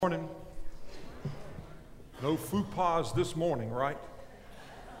Morning. No faux pas this morning, right?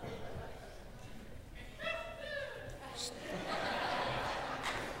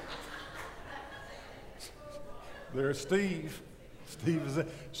 There's Steve.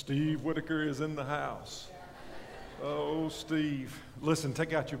 Steve Whitaker is in the house. Oh, Steve. Listen,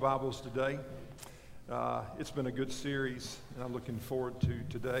 take out your Bibles today. It's been a good series, and I'm looking forward to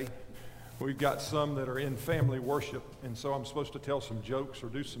today. We've got some that are in family worship, and so I'm supposed to tell some jokes or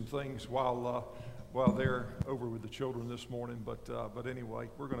do some things while they're over with the children this morning. But anyway,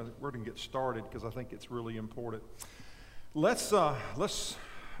 we're gonna get started because I think it's really important. Let's sort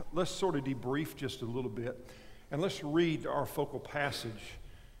of debrief just a little bit, and let's read our focal passage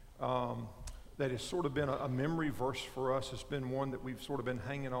that has sort of been a memory verse for us. It's been one that we've sort of been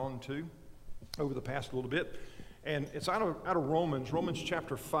hanging on to over the past little bit, and it's out of Romans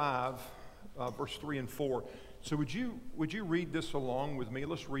chapter 5. Verse 3 and 4. So would you read this along with me?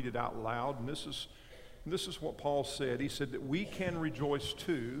 Let's read it out loud. And this is what Paul said. He said that we can rejoice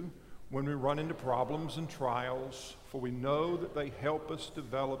too when we run into problems and trials, for we know that they help us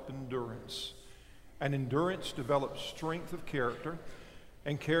develop endurance. And endurance develops strength of character,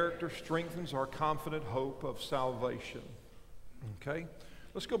 and character strengthens our confident hope of salvation. Okay?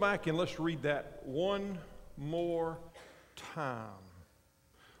 Let's go back and let's read that one more time.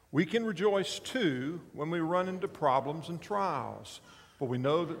 We can rejoice too when we run into problems and trials, for we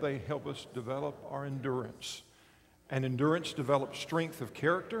know that they help us develop our endurance. And endurance develops strength of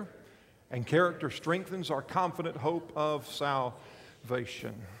character, and character strengthens our confident hope of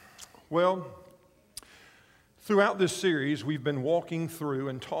salvation. Well, throughout this series, we've been walking through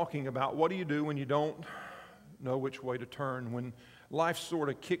and talking about what do you do when you don't know which way to turn, when life sort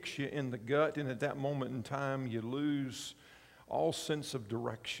of kicks you in the gut, and at that moment in time, you lose all sense of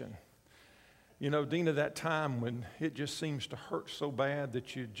direction. You know, Dina, that time when it just seems to hurt so bad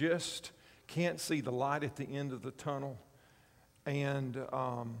that you just can't see the light at the end of the tunnel, and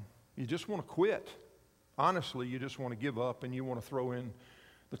you just want to quit. Honestly, you just want to give up and you want to throw in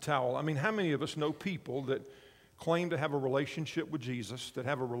the towel. I mean, how many of us know people that claim to have a relationship with Jesus, that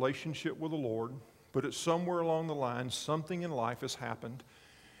have a relationship with the Lord, but at somewhere along the line, something in life has happened,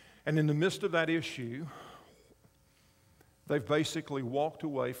 and in the midst of that issue, they've basically walked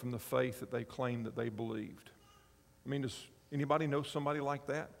away from the faith that they claimed that they believed. I mean, does anybody know somebody like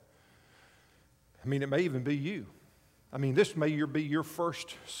that? I mean, it may even be you. I mean, this may be your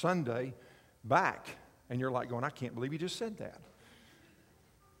first Sunday back, and you're like going, I can't believe you just said that.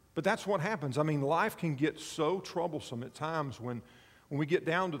 But that's what happens. I mean, life can get so troublesome at times when we get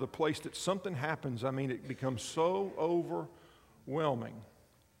down to the place that something happens. I mean, it becomes so overwhelming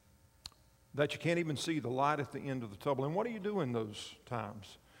that you can't even see the light at the end of the tunnel. And what do you do in those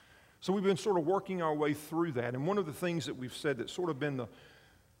times? So we've been sort of working our way through that. And one of the things that we've said that's sort of been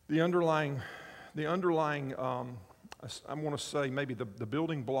the underlying I want to say maybe the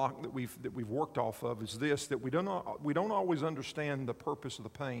building block that we've worked off of is this, that we don't always understand the purpose of the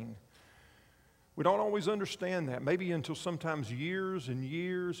pain. We don't always understand that, maybe until sometimes years and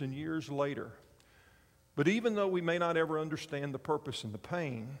years and years later. But even though we may not ever understand the purpose and the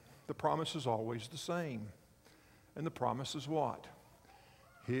pain, the promise is always the same. And the promise is what?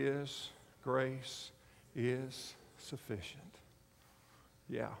 His grace is sufficient.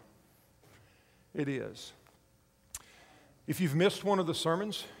 Yeah, it is. If you've missed one of the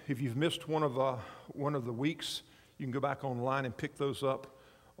sermons, if you've missed one of the weeks, you can go back online and pick those up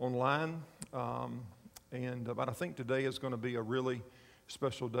online. But I think today is going to be a really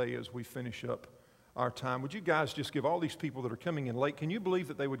special day as we finish up our time. Would you guys just give all these people that are coming in late, can you believe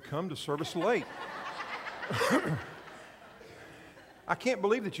that they would come to service late? I can't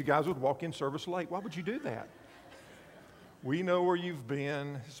believe that you guys would walk in service late. Why would you do that? We know where you've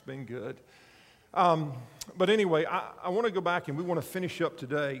been. It's been good. But anyway, I want to go back and we want to finish up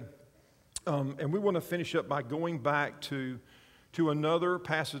today. And we want to finish up by going back to another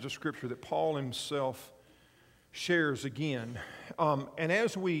passage of Scripture that Paul himself shares again. And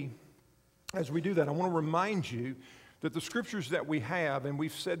as we do that, I want to remind you that the Scriptures that we have, and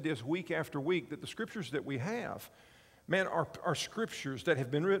we've said this week after week, that the Scriptures that we have, man, are Scriptures that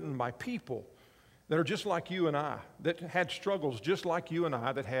have been written by people that are just like you and I, that had struggles just like you and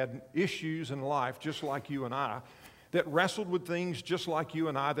I, that had issues in life just like you and I, that wrestled with things just like you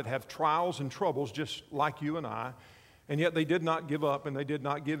and I, that have trials and troubles just like you and I, and yet they did not give up and they did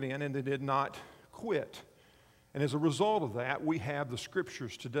not give in and they did not quit. And as a result of that, we have the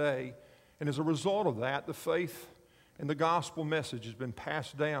Scriptures today. And as a result of that, the faith and the gospel message has been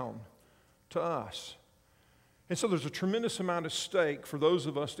passed down to us. And so there's a tremendous amount at stake for those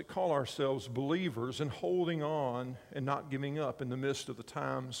of us that call ourselves believers in holding on and not giving up in the midst of the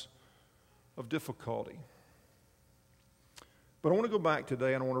times of difficulty. But I want to go back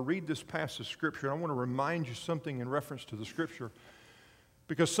today and I want to read this passage of Scripture. I want to remind you something in reference to the Scripture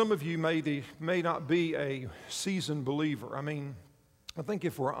because some of you may not be a seasoned believer. I mean, I think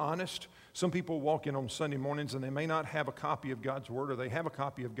if we're honest, some people walk in on Sunday mornings and they may not have a copy of God's Word, or they have a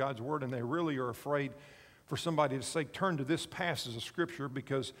copy of God's Word and they really are afraid for somebody to say, turn to this passage of Scripture,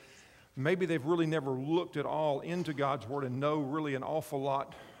 because maybe they've really never looked at all into God's Word and know really an awful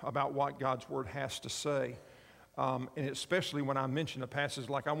lot about what God's Word has to say. And especially when I mention a passage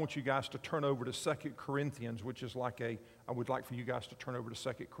like, I want you guys to turn over to 2 Corinthians, which is like I would like for you guys to turn over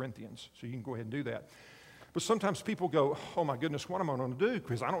to 2 Corinthians. So you can go ahead and do that. But sometimes people go, oh my goodness, what am I going to do?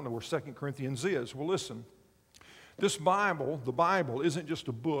 Because I don't know where 2 Corinthians is. Well, listen, this Bible, the Bible, isn't just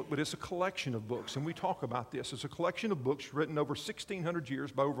a book, but it's a collection of books. And we talk about this. It's a collection of books written over 1,600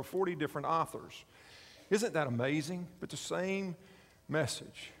 years by over 40 different authors. Isn't that amazing? But the same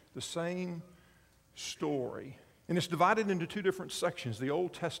message, the same story. And it's divided into two different sections, the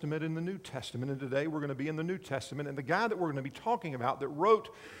Old Testament and the New Testament. And today we're going to be in the New Testament. And the guy that we're going to be talking about that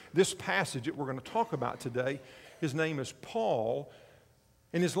wrote this passage that we're going to talk about today, his name is Paul.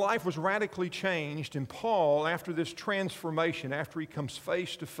 And his life was radically changed. And Paul, after this transformation, after he comes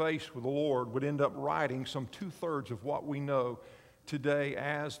face to face with the Lord, would end up writing some 2/3 of what we know today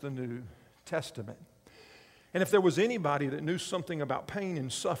as the New Testament. And if there was anybody that knew something about pain and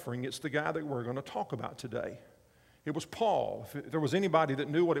suffering, it's the guy that we're going to talk about today. It was Paul. If there was anybody that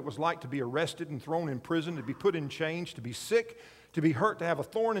knew what it was like to be arrested and thrown in prison, to be put in chains, to be sick, to be hurt, to have a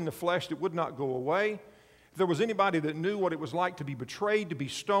thorn in the flesh that would not go away, if there was anybody that knew what it was like to be betrayed, to be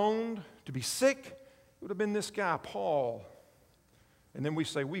stoned, to be sick, it would have been this guy, Paul. And then we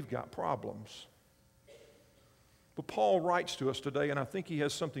say, we've got problems. But Paul writes to us today, and I think he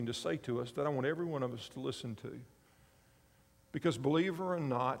has something to say to us that I want every one of us to listen to. Because believer or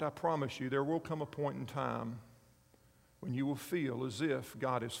not, I promise you, there will come a point in time when you will feel as if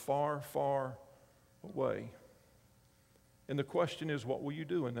God is far, far away. And the question is, what will you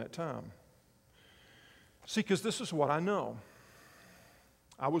do in that time? See, because this is what I know.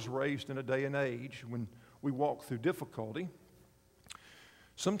 I was raised in a day and age when we walked through difficulty.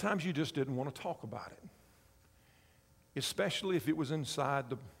 Sometimes you just didn't want to talk about it, especially if it was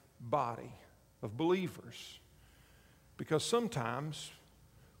inside the body of believers, because sometimes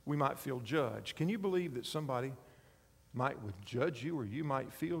we might feel judged. Can you believe that somebody would judge you, or you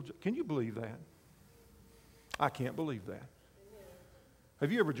might feel? Can you believe that? I can't believe that.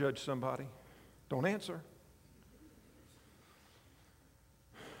 Have you ever judged somebody? Don't answer.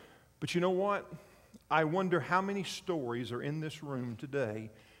 But you know what? I wonder how many stories are in this room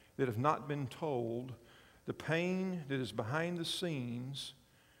today that have not been told, the pain that is behind the scenes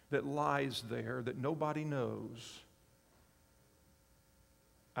that lies there that nobody knows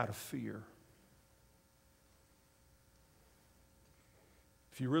out of fear.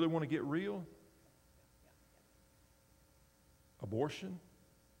 If you really want to get real, abortion,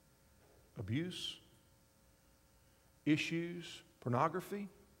 abuse, issues, pornography,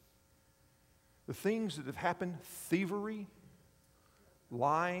 the things that have happened, thievery,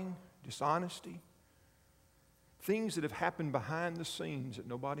 lying, dishonesty, things that have happened behind the scenes that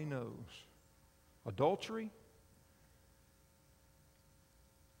nobody knows, adultery.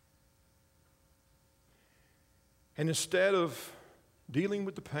 And instead of dealing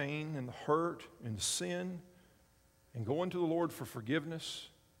with the pain and the hurt and the sin and going to the Lord for forgiveness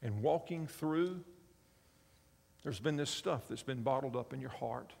and walking through, there's been this stuff that's been bottled up in your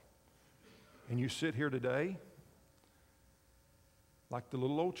heart. And you sit here today like the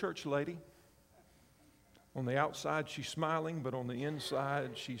little old church lady. On the outside, she's smiling, but on the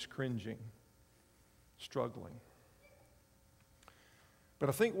inside, she's cringing, struggling. But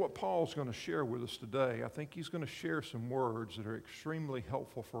I think what Paul's going to share with us today, I think he's going to share some words that are extremely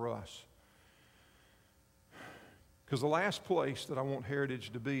helpful for us. Because the last place that I want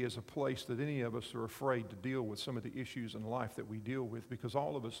Heritage to be is a place that any of us are afraid to deal with some of the issues in life that we deal with, because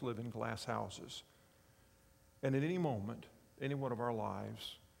all of us live in glass houses. And at any moment, any one of our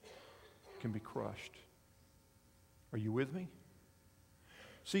lives can be crushed. Are you with me?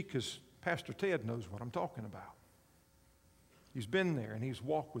 See, because Pastor Ted knows what I'm talking about. He's been there and he's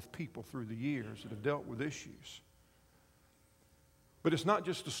walked with people through the years that have dealt with issues. But it's not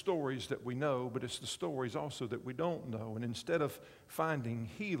just the stories that we know, but it's the stories also that we don't know. And instead of finding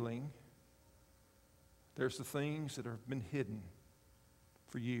healing, there's the things that have been hidden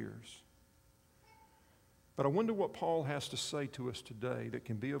for years. But I wonder what Paul has to say to us today that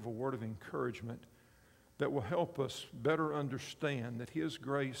can be of a word of encouragement, that will help us better understand that His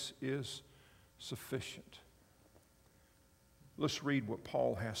grace is sufficient. Let's read what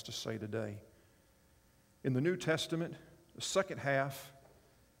Paul has to say today. In the New Testament, the second half,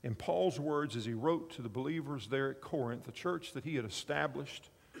 in Paul's words as he wrote to the believers there at Corinth, the church that he had established,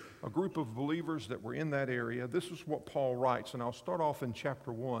 a group of believers that were in that area, this is what Paul writes. And I'll start off in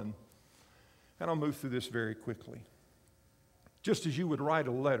chapter 1, and I'll move through this very quickly. Just as you would write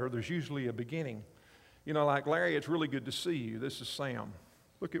a letter, there's usually a beginning. You know, like, Larry, it's really good to see you. This is Sam.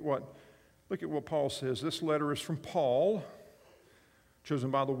 Look at what Paul says. This letter is from Paul,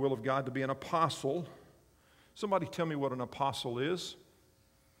 chosen by the will of God to be an apostle. Somebody tell me what an apostle is.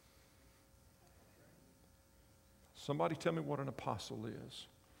 Somebody tell me what an apostle is.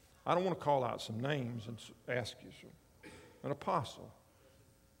 I don't want to call out some names and ask you. An apostle.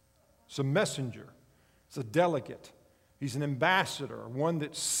 It's a messenger. It's a delegate. He's an ambassador, one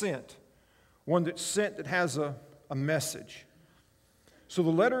that's sent. One that's sent that has a message. So the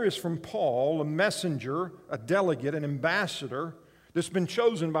letter is from Paul, a messenger, a delegate, an ambassador that's been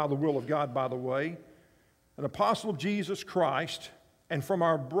chosen by the will of God, by the way, an apostle of Jesus Christ, and from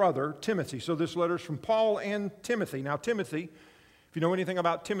our brother Timothy. So this letter is from Paul and Timothy. Now Timothy, if you know anything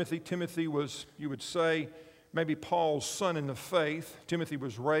about Timothy, Timothy was, you would say, maybe Paul's son in the faith. Timothy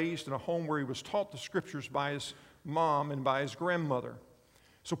was raised in a home where he was taught the Scriptures by his mom and by his grandmother.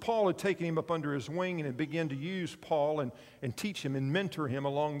 So Paul had taken him up under his wing and had begun to use Paul and teach him and mentor him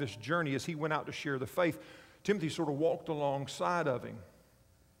along this journey as he went out to share the faith. Timothy sort of walked alongside of him.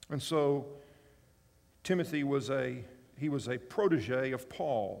 And so Timothy was a protege of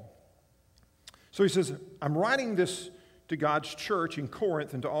Paul. So he says, I'm writing this to God's church in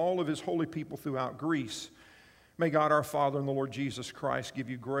Corinth and to all of His holy people throughout Greece. May God our Father and the Lord Jesus Christ give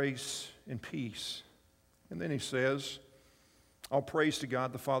you grace and peace. And then he says, all praise to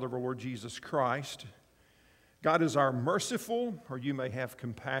God, the Father of our Lord Jesus Christ. God is our merciful, or you may have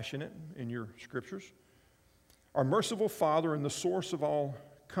compassionate in your scriptures, our merciful Father and the source of all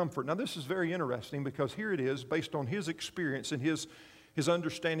comfort. Now this is very interesting because here it is, based on his experience and his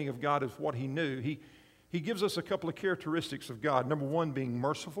understanding of God of what he knew. He gives us a couple of characteristics of God. Number one, being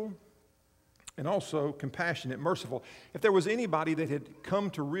merciful, and also compassionate, merciful. If there was anybody that had come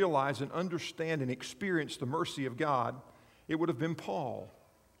to realize and understand and experience the mercy of God, it would have been Paul.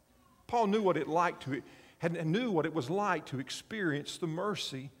 Paul knew what it was like to experience the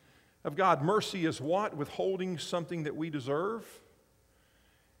mercy of God. Mercy is what? Withholding something that we deserve.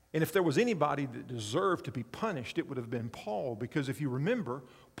 And if there was anybody that deserved to be punished, it would have been Paul. Because if you remember,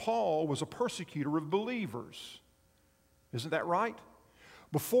 Paul was a persecutor of believers. Isn't that right?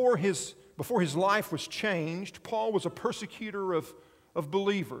 Before his life was changed, Paul was a persecutor of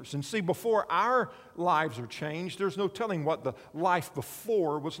believers. And see, before our lives are changed, there's no telling what the life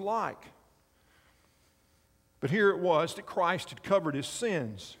before was like. But here it was that Christ had covered his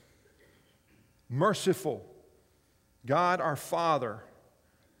sins. Merciful, God our Father,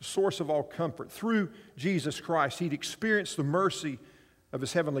 the source of all comfort. Through Jesus Christ, he'd experienced the mercy of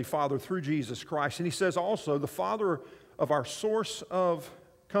his heavenly Father through Jesus Christ. And he says also, the Father of our source of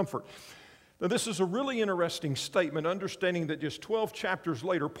comfort. Now, this is a really interesting statement, understanding that just 12 chapters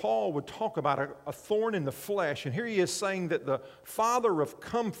later, Paul would talk about a thorn in the flesh. And here he is saying that the Father of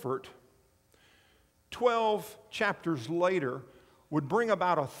comfort, 12 chapters later, would bring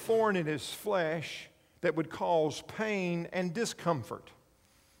about a thorn in his flesh that would cause pain and discomfort.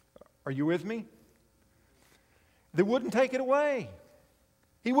 Are you with me? They wouldn't take it away.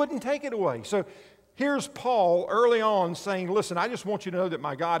 He wouldn't take it away. So here's Paul early on saying, listen, I just want you to know that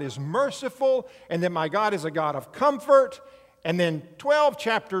my God is merciful and that my God is a God of comfort. And then 12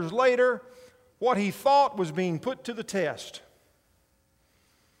 chapters later, what he thought was being put to the test.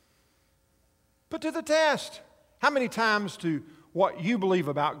 Put to the test. How many times do what you believe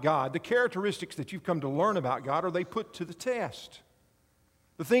about God, the characteristics that you've come to learn about God, are they put to the test?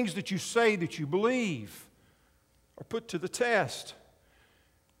 The things that you say that you believe are put to the test.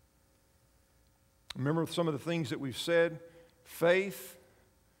 Remember some of the things that we've said? Faith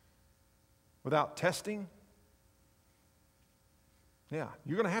without testing. Yeah,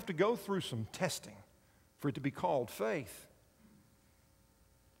 you're going to have to go through some testing for it to be called faith.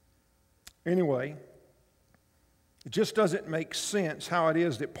 Anyway, it just doesn't make sense how it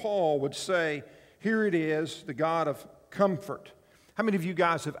is that Paul would say, here it is, the God of comfort. How many of you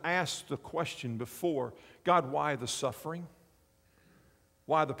guys have asked the question before, God, why the suffering?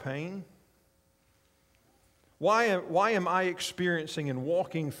 Why the pain? Why am I experiencing and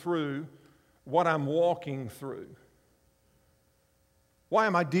walking through what I'm walking through? Why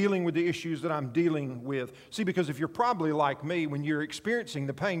am I dealing with the issues that I'm dealing with? See, because if you're probably like me, when you're experiencing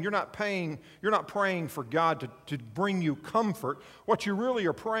the pain, you're not praying for God to bring you comfort. What you really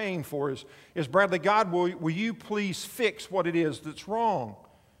are praying for is Bradley, God, will you please fix what it is that's wrong?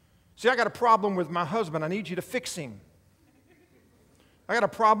 See, I got a problem with my husband. I need you to fix him. I got a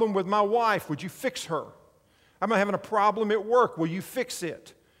problem with my wife. Would you fix her? I'm having a problem at work. Will you fix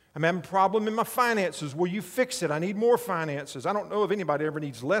it? I'm having a problem in my finances. Will you fix it? I need more finances. I don't know if anybody ever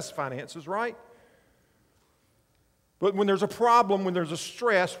needs less finances, right? But when there's a problem, when there's a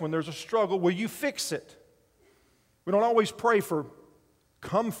stress, when there's a struggle, will you fix it? We don't always pray for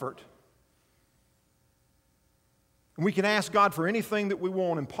comfort. And we can ask God for anything that we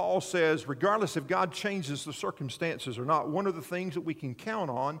want. And Paul says, regardless if God changes the circumstances or not, one of the things that we can count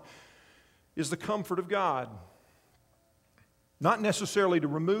on is the comfort of God. Not necessarily to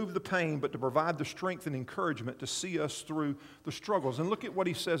remove the pain, but to provide the strength and encouragement to see us through the struggles. And look at what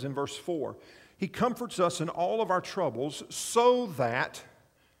he says in verse 4. He comforts us in all of our troubles so that,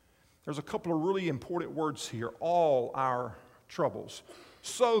 there's a couple of really important words here, all our troubles.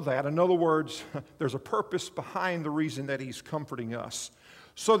 So that, in other words, there's a purpose behind the reason that he's comforting us.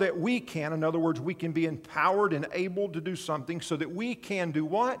 So that we can, in other words, we can be empowered and able to do something so that we can do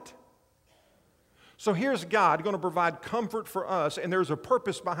what? So here's God going to provide comfort for us, and there's a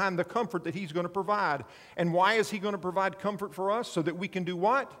purpose behind the comfort that he's going to provide. And why is he going to provide comfort for us? So that we can do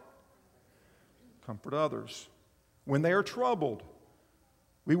what? Comfort others. When they are troubled,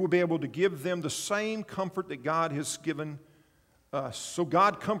 we will be able to give them the same comfort that God has given us. So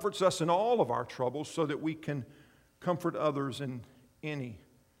God comforts us in all of our troubles so that we can comfort others in any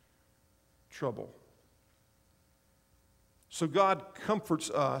trouble. So God comforts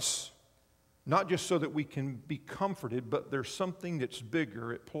us not just so that we can be comforted, but there's something that's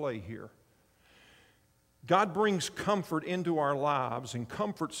bigger at play here. God brings comfort into our lives and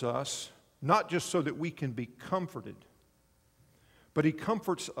comforts us not just so that we can be comforted, but he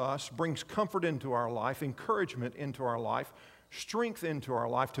comforts us, brings comfort into our life, encouragement into our life, strength into our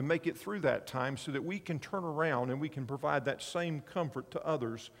life to make it through that time so that we can turn around and we can provide that same comfort to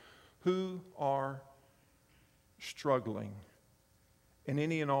others who are struggling in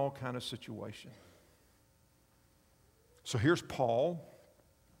any and all kind of situation. So here's Paul,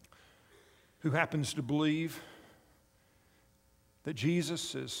 who happens to believe that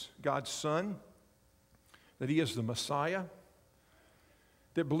Jesus is God's Son, that he is the Messiah,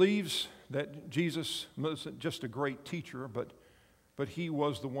 that believes that Jesus wasn't just a great teacher, but he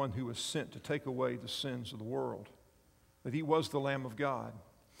was the one who was sent to take away the sins of the world, that he was the Lamb of God.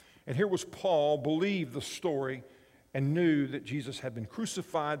 And here was Paul, believed the story and knew that Jesus had been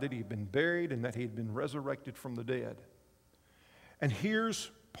crucified, that he had been buried, and that he had been resurrected from the dead. And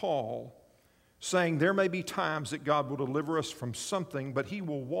here's Paul saying there may be times that God will deliver us from something, but he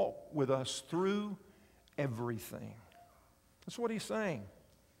will walk with us through everything. That's what he's saying.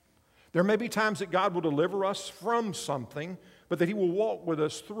 There may be times that God will deliver us from something, but that he will walk with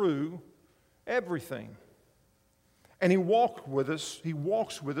us through everything. And he walks with us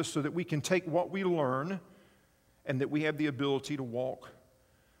so that we can take what we learn and that we have the ability to walk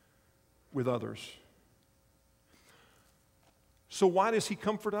with others. So why does he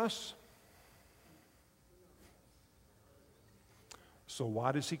comfort us? So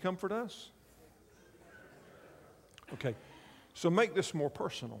why does he comfort us? Okay, so make this more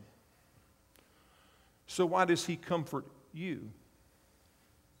personal. So why does he comfort you?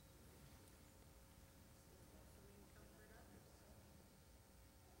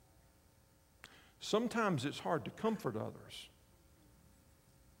 Sometimes it's hard to comfort others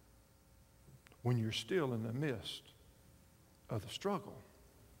when you're still in the midst of the struggle.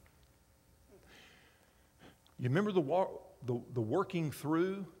 You remember the working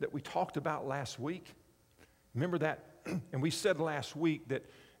through that we talked about last week? Remember that? And we said last week that,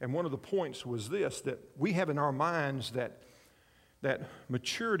 and one of the points was this, that we have in our minds that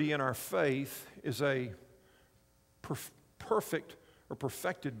maturity in our faith is a perfect or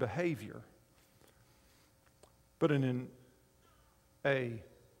perfected behavior. But a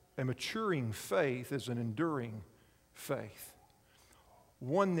maturing faith is an enduring faith.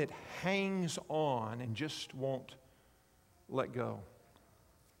 One that hangs on and just won't let go.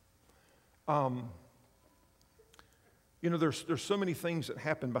 There's so many things that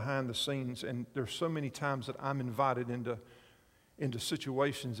happen behind the scenes, and there's so many times that I'm invited into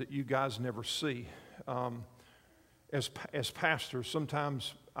situations that you guys never see. As pastors,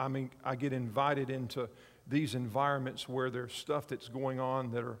 sometimes I get invited into these environments where there's stuff that's going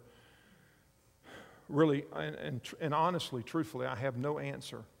on that are really, and honestly, truthfully, I have no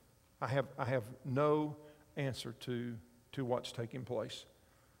answer. I have no answer to to what's taking place.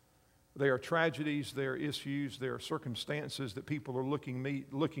 There are tragedies, there are issues, there are circumstances that people are looking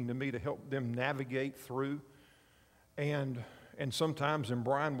to me to help them navigate through. And sometimes, and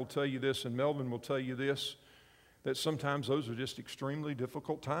Brian will tell you this, and Melvin will tell you this, that sometimes those are just extremely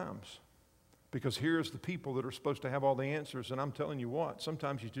difficult times. Because here's the people that are supposed to have all the answers, and I'm telling you what,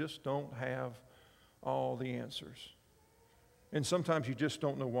 sometimes you just don't have all the answers. And sometimes you just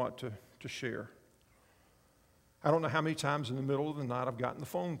don't know what to share. I don't know how many times in the middle of the night I've gotten a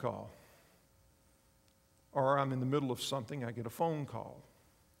phone call. Or I'm in the middle of something, I get a phone call.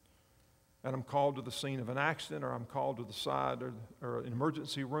 And I'm called to the scene of an accident, or I'm called to the side or an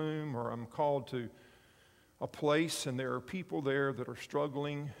emergency room, or I'm called to a place and there are people there that are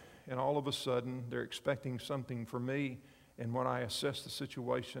struggling, and all of a sudden they're expecting something from me, and when I assess the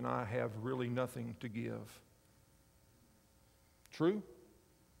situation, I have really nothing to give. True?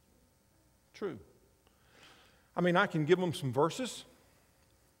 True. I mean, I can give them some verses,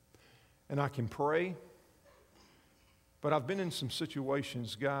 and I can pray, but I've been in some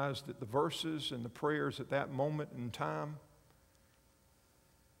situations, guys, that the verses and the prayers at that moment in time,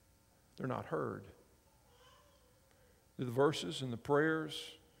 they're not heard. The verses and the prayers,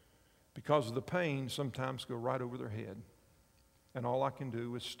 because of the pain, sometimes go right over their head. And all I can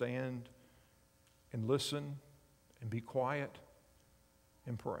do is stand and listen and be quiet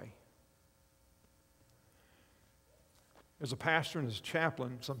and pray. As a pastor and as a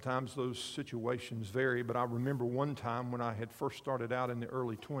chaplain, sometimes those situations vary, but I remember one time when I had first started out in the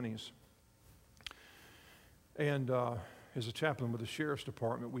early 20s. And as a chaplain with the Sheriff's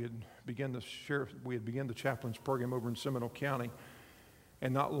Department, we had begun the chaplain's program over in Seminole County.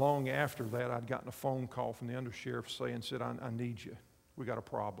 And not long after that, I'd gotten a phone call from the undersheriff said, I need you. We got a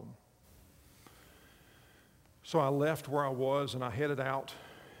problem. So I left where I was and I headed out,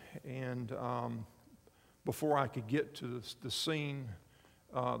 and before I could get to the scene,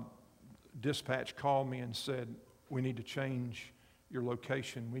 dispatch called me and said, we need to change your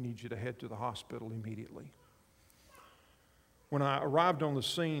location. We need you to head to the hospital immediately. When I arrived on the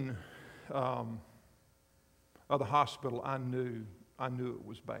scene of the hospital, I knew it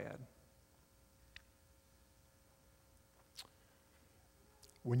was bad.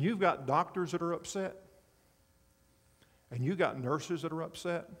 When you've got doctors that are upset and you got nurses that are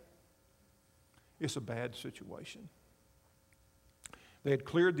upset, it's a bad situation. They had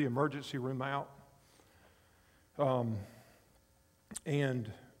cleared the emergency room out,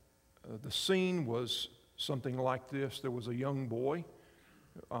 and the scene was something like this. There was a young boy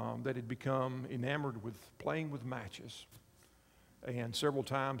that had become enamored with playing with matches. And several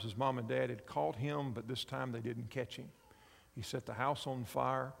times his mom and dad had caught him, but this time they didn't catch him. He set the house on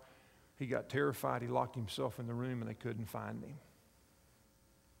fire. He got terrified. He locked himself in the room, and they couldn't find him.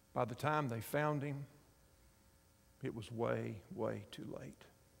 By the time they found him, it was way, way too late.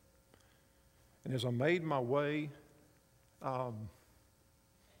 And as I made my way, and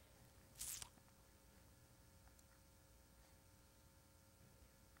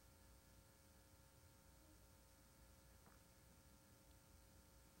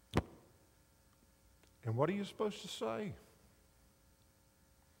what are you supposed to say?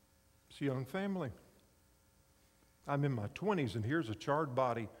 It's a young family. I'm in my 20s, and here's a charred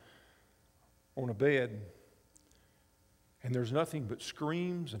body on a bed, and there's nothing but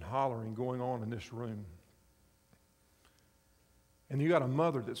screams and hollering going on in this room. And you got a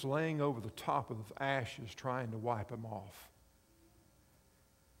mother that's laying over the top of ashes trying to wipe them off.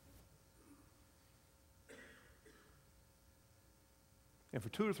 And for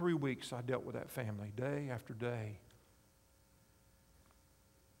 2 to 3 weeks, I dealt with that family day after day.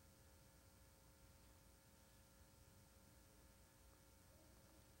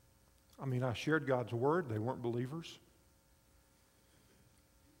 I mean, I shared God's word. They weren't believers.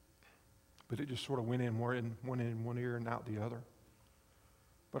 But it just sort of went in one ear and out the other.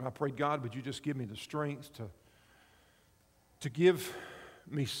 But I prayed, God, would you just give me the strength to give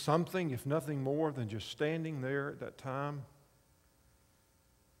me something, if nothing more than just standing there at that time.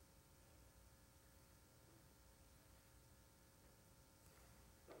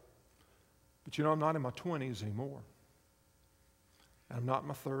 But you know, I'm not in my 20s anymore. And I'm not in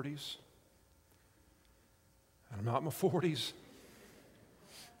my 30s. And I'm not in my 40s.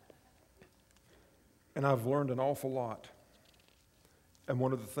 And I've learned an awful lot. And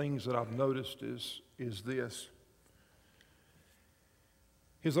one of the things that I've noticed is this.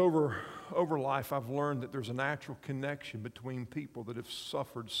 Over life, I've learned that there's a natural connection between people that have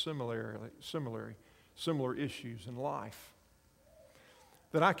suffered similar issues in life.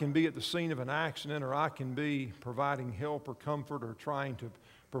 That I can be at the scene of an accident, or I can be providing help or comfort or trying to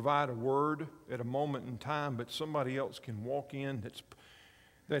provide a word at a moment in time, but somebody else can walk in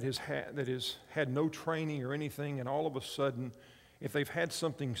that has had no training or anything, and all of a sudden, if they've had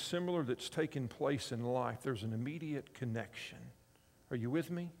something similar that's taken place in life, there's an immediate connection. Are you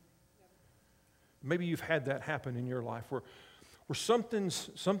with me? Maybe you've had that happen in your life where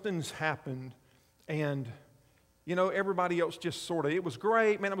something's happened, and everybody else just sort of, it was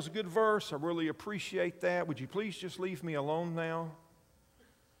great, man, it was a good verse, I really appreciate that. Would you please just leave me alone now?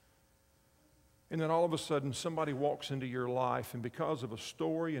 And then all of a sudden, somebody walks into your life, and because of a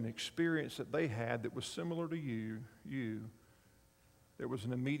story and experience that they had that was similar to you, there was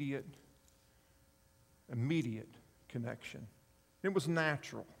an immediate connection. It was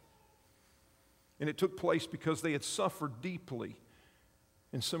natural. And it took place because they had suffered deeply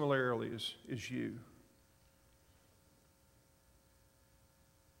and similarly as you.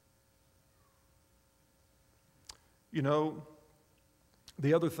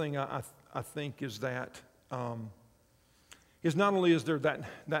 The other thing I think is that is not only is there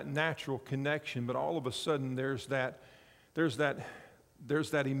that natural connection, but all of a sudden there's that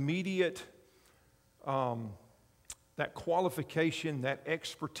immediate that qualification, that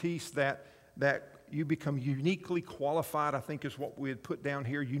expertise, that you become uniquely qualified, I think is what we had put down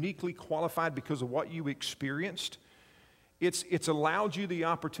here, uniquely qualified because of what you experienced. It's allowed you the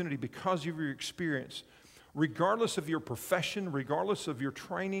opportunity because of your experience, regardless of your profession, regardless of your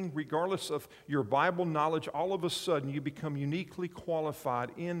training, regardless of your Bible knowledge, all of a sudden you become uniquely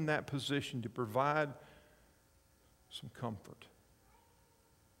qualified in that position to provide some comfort.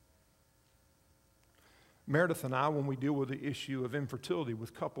 Meredith and I, when we deal with the issue of infertility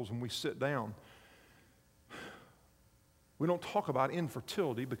with couples, when we sit down, we don't talk about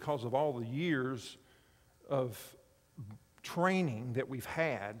infertility because of all the years of training that we've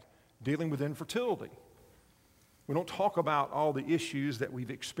had dealing with infertility. We don't talk about all the issues that we've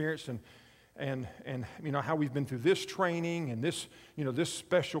experienced and how we've been through this training and this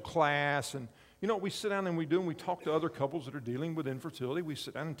special class. And we sit down and we talk to other couples that are dealing with infertility. We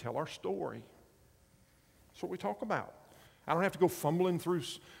sit down and tell our story. That's what we talk about. I don't have to go fumbling through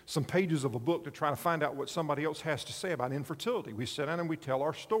some pages of a book to try to find out what somebody else has to say about infertility. We sit down and we tell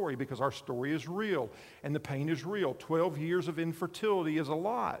our story because our story is real and the pain is real. 12 years of infertility is a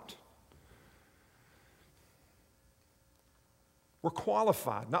lot. We're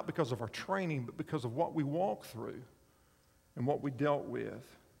qualified, not because of our training, but because of what we walked through and what we dealt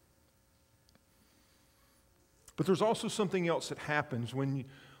with. But there's also something else that happens when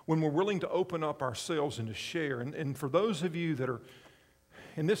we're willing to open up ourselves and to share. And for those of you that are,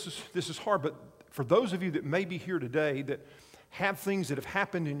 and this is hard, but for those of you that may be here today that have things that have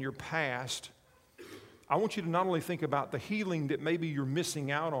happened in your past, I want you to not only think about the healing that maybe you're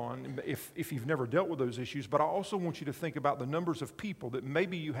missing out on if you've never dealt with those issues, but I also want you to think about the numbers of people that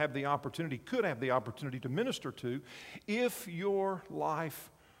maybe you could have the opportunity to minister to if your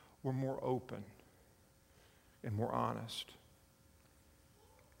life were more open and more honest,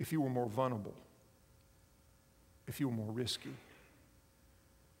 if you were more vulnerable, if you were more risky.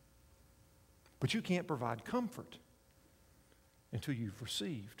 But you can't provide comfort until you've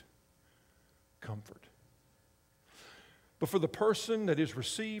received comfort. But for the person that has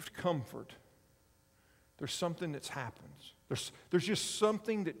received comfort, there's something that happens. There's just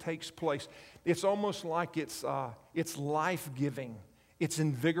something that takes place. It's almost like it's life-giving. It's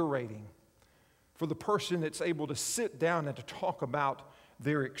invigorating for the person that's able to sit down and to talk about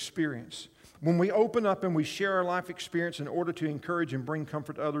their experience. When we open up and we share our life experience in order to encourage and bring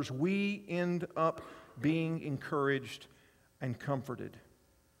comfort to others, we end up being encouraged and comforted.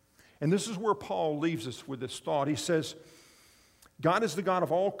 And this is where Paul leaves us with this thought. He says, God is the God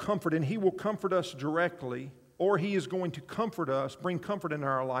of all comfort, and He will comfort us directly, or He is going to comfort us, bring comfort in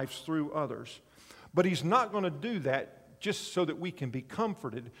our lives through others. But He's not going to do that just so that we can be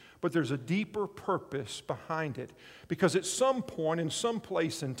comforted, but there's a deeper purpose behind it. Because at some point, in some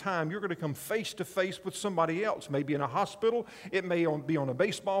place in time, you're going to come face to face with somebody else, maybe in a hospital, it may be on a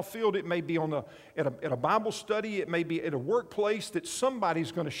baseball field, it may be at a Bible study, it may be at a workplace, that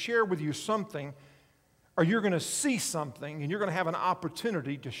somebody's going to share with you something, or you're going to see something, and you're going to have an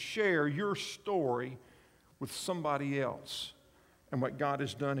opportunity to share your story with somebody else and what God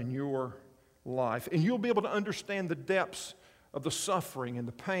has done in your life. And you'll be able to understand the depths of the suffering and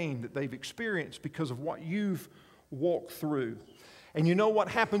the pain that they've experienced because of what you've walked through. And you know what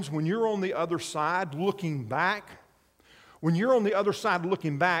happens when you're on the other side looking back? When you're on the other side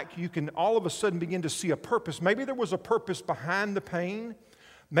looking back, you can all of a sudden begin to see a purpose. Maybe there was a purpose behind the pain.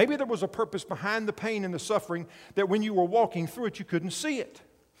 Maybe there was a purpose behind the pain and the suffering that when you were walking through it, you couldn't see it.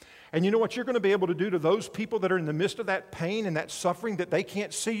 And you know what you're going to be able to do to those people that are in the midst of that pain and that suffering that they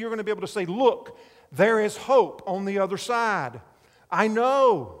can't see? You're going to be able to say, look, there is hope on the other side. I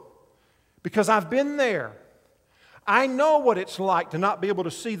know, because I've been there. I know what it's like to not be able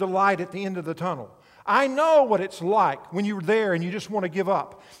to see the light at the end of the tunnel. I know what it's like when you're there and you just want to give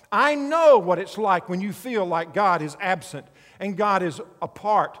up. I know what it's like when you feel like God is absent and God is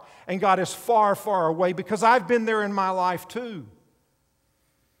apart and God is far, far away, because I've been there in my life too.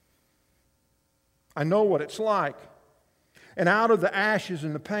 I know what it's like. And out of the ashes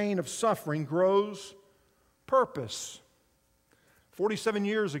and the pain of suffering grows purpose. 47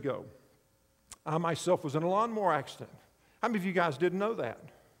 years ago, I myself was in a lawnmower accident. How many of you guys didn't know that?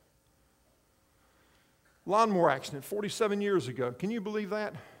 Lawnmower accident 47 years ago. Can you believe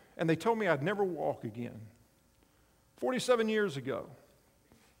that? And they told me I'd never walk again. 47 years ago.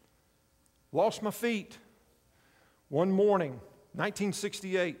 Lost my feet. One morning,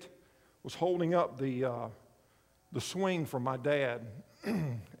 1968, was holding up the swing for my dad,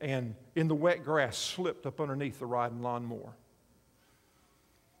 and in the wet grass slipped up underneath the riding lawnmower.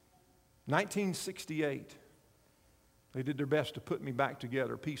 1968, they did their best to put me back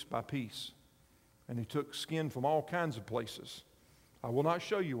together piece by piece, and they took skin from all kinds of places. I will not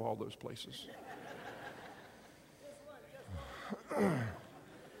show you all those places.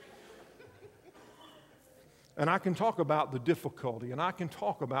 And I can talk about the difficulty, and I can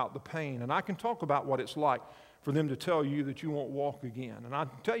talk about the pain, and I can talk about what it's like for them to tell you that you won't walk again. And I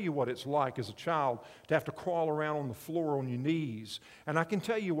can tell you what it's like as a child to have to crawl around on the floor on your knees. And I can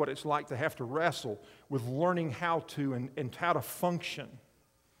tell you what it's like to have to wrestle with learning how to and how to function.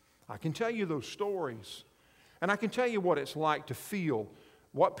 I can tell you those stories. And I can tell you what it's like to feel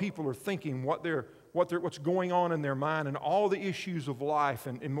what people are thinking, what's going on in their mind, and all the issues of life,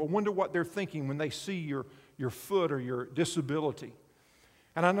 and wonder what they're thinking when they see your foot or your disability.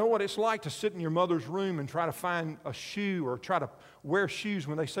 And I know what it's like to sit in your mother's room and try to find a shoe, or try to wear shoes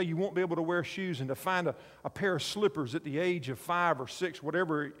when they say you won't be able to wear shoes, and to find a pair of slippers at the age of 5 or 6,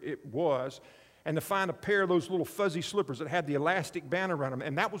 whatever it was, and to find a pair of those little fuzzy slippers that had the elastic band around them.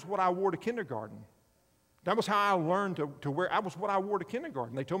 And that was what I wore to kindergarten. That was how I learned to wear. That was what I wore to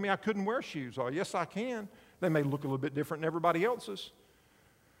kindergarten. They told me I couldn't wear shoes. Oh, yes, I can. They may look a little bit different than everybody else's.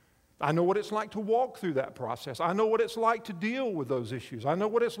 I know what it's like to walk through that process. I know what it's like to deal with those issues. I know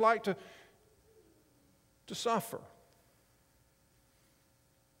what it's like to suffer.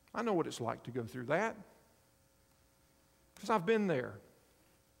 I know what it's like to go through that, because I've been there.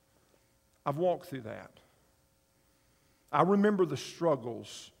 I've walked through that. I remember the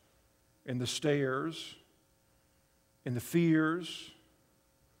struggles and the stares and the fears.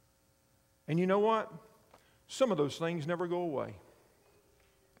 And you know what? Some of those things never go away.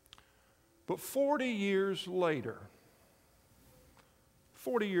 But 40 years later,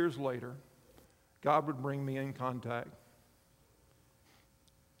 God would bring me in contact,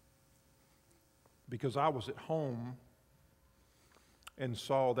 because I was at home and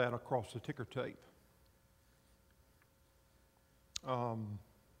saw that across the ticker tape.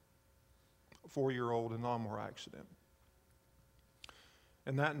 4-year-old in lawnmower accident.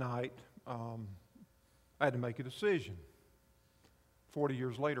 And that night, I had to make a decision. 40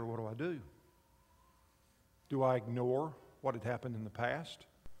 years later, what do I do? Do I ignore what had happened in the past?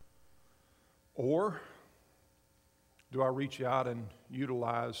 Or do I reach out and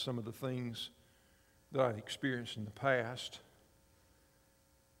utilize some of the things that I'd experienced in the past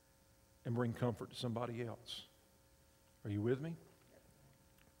and bring comfort to somebody else? Are you with me?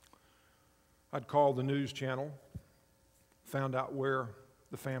 I'd called the news channel, found out where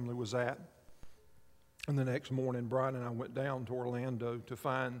the family was at, and the next morning, Brian and I went down to Orlando to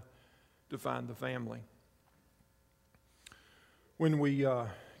find the family. When we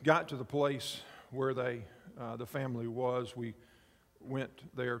got to the place where the family was, we went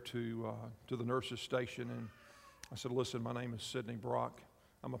there to the nurse's station, and I said, "Listen, my name is Sidney Brock.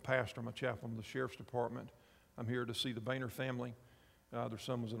 I'm a pastor. I'm a chaplain of the sheriff's department. I'm here to see the Boehner family. Their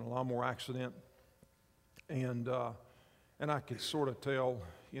son was in a lawnmower accident, and I could sort of tell,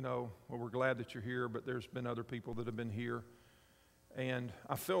 well, we're glad that you're here, but there's been other people that have been here." And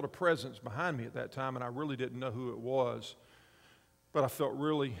I felt a presence behind me at that time, and I really didn't know who it was, but I felt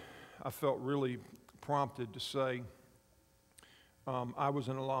really prompted to say, I was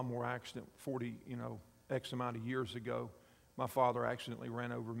in a lawnmower accident 40, X amount of years ago. My father accidentally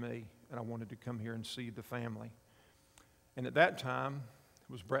ran over me, and I wanted to come here and see the family. And at that time,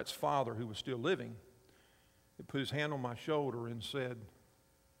 it was Brett's father, who was still living, that put his hand on my shoulder and said,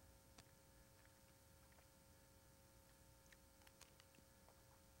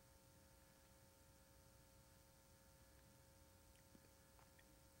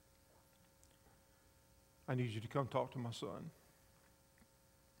 I need you to come talk to my son.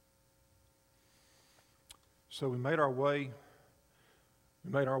 So we made our way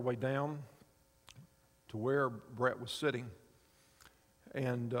down to where Brett was sitting.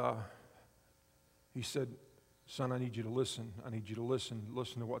 And he said, son, I need you to listen. I need you to listen.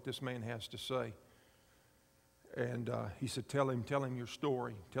 Listen to what this man has to say. And he said, tell him your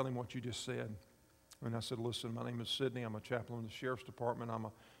story. Tell him what you just said. And I said, listen, my name is Sidney. I'm a chaplain in the sheriff's department.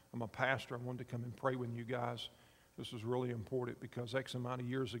 I'm a pastor. I wanted to come and pray with you guys. This is really important because X amount of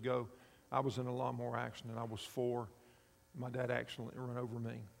years ago, I was in a lawnmower accident. I was 4. My dad accidentally ran over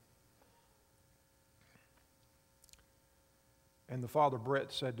me. And the Father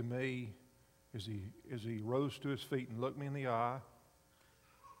Brett said to me, as he rose to his feet and looked me in the eye,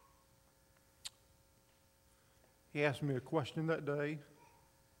 he asked me a question that day.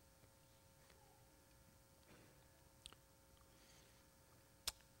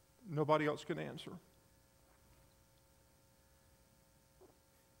 Nobody else could answer.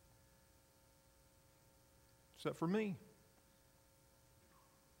 Except for me.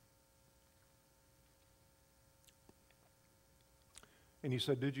 And he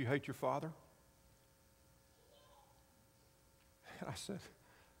said, did you hate your father? And I said,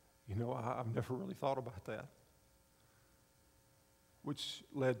 I've never really thought about that. Which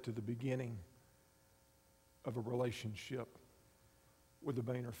led to the beginning of a relationship with the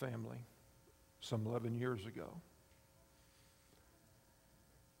Boehner family some 11 years ago.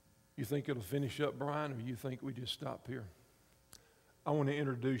 You think it'll finish up, Brian, or you think we just stop here? I want to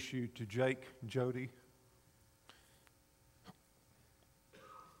introduce you to Jake Jody.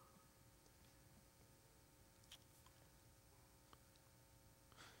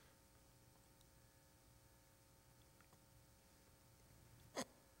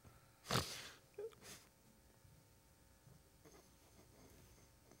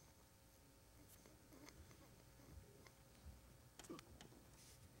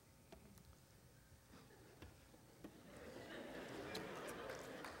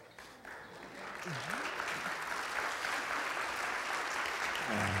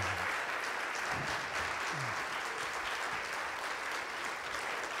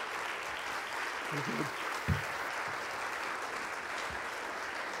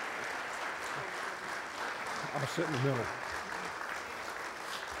 I'll sit in the middle.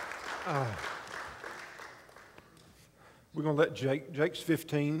 We're going to let Jake's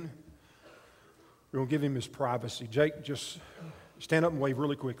 15. We're going to give him his privacy. Jake, just stand up and wave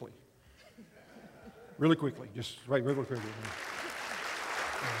really quickly. Really quickly. Just wave really quickly.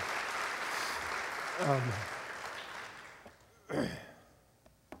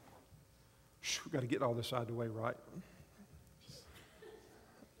 We've got to get all this out of the way, right?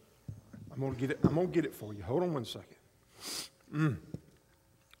 I'm going to get it for you. Hold on one second.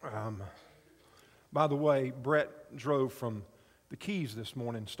 By the way, Brett drove from the Keys this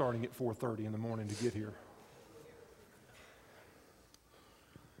morning, starting at 4:30 in the morning to get here.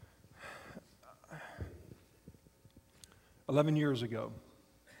 "11 years ago,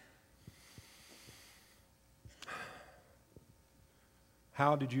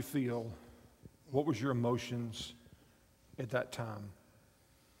 how did you feel? What was your emotions at that time?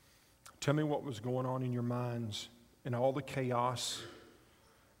 Tell me what was going on in your minds and all the chaos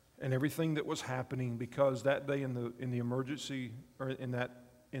and everything that was happening, because that day in the emergency, or in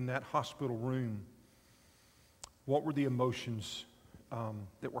that hospital room, what were the emotions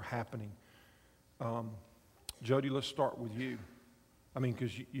that were happening? Jody, let's start with you. I mean,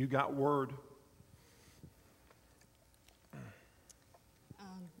 because you got word.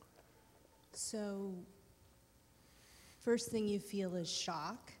 So, first thing you feel is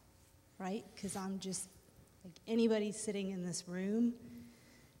shock, right? Because I'm just like anybody sitting in this room,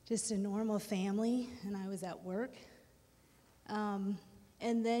 just a normal family, and I was at work. And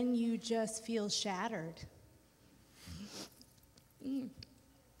then you just feel shattered.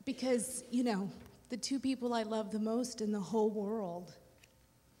 Because, the two people I love the most in the whole world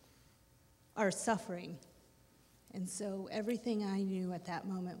are suffering. And so everything I knew at that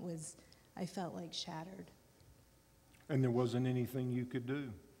moment was, I felt like shattered. And there wasn't anything you could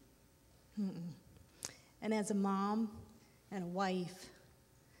do. And as a mom and a wife,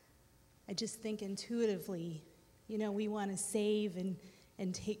 I just think intuitively, we want to save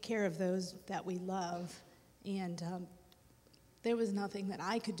and take care of those that we love. And there was nothing that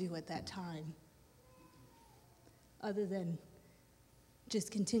I could do at that time other than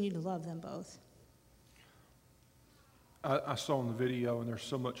just continue to love them both. I saw in the video, and there's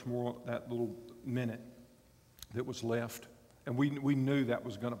so much more that little minute that was left. And we knew that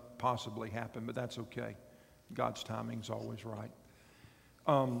was going to possibly happen, but that's okay. God's timing's always right.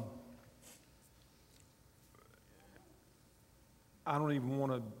 I don't even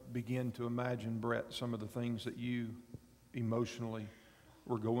want to begin to imagine, Brett, some of the things that you emotionally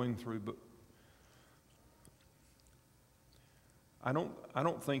were going through, but I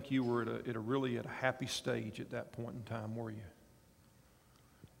don't think you were at a happy stage at that point in time, were you?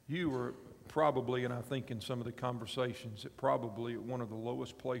 You were probably, and I think in some of the conversations, probably at one of the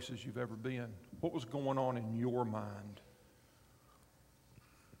lowest places you've ever been. What was going on in your mind?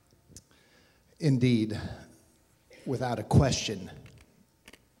 Indeed, without a question,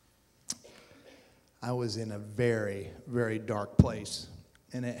 I was in a very, very dark place,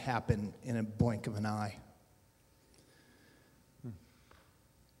 and it happened in a blink of an eye.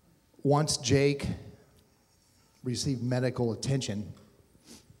 Once Jake received medical attention,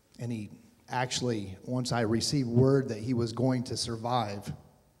 and once I received word that he was going to survive,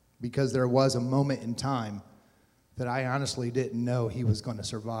 because there was a moment in time that I honestly didn't know he was going to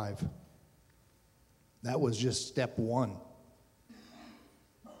survive. That was just step one.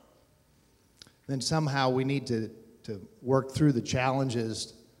 Then somehow we need to work through the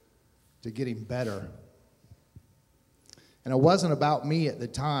challenges to get him better. And it wasn't about me at the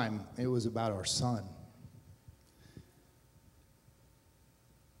time, it was about our son.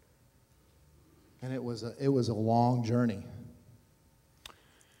 And it was a long journey.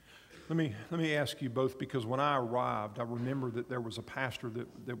 Let me ask you both, because when I arrived, I remember that there was a pastor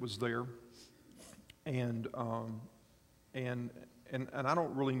that was there, and I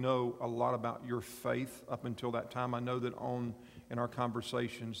don't really know a lot about your faith up until that time. I know that in our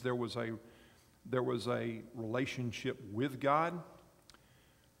conversations there was a relationship with God,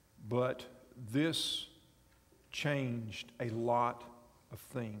 but this changed a lot of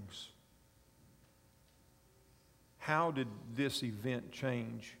things. How did this event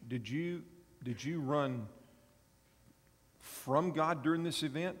change? Did you run from God during this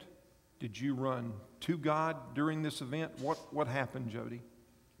event? Did you run to God during this event? What happened, Jody?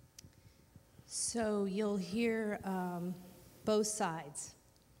 So you'll hear both sides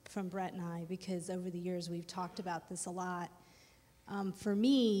from Brett and I, because over the years we've talked about this a lot. For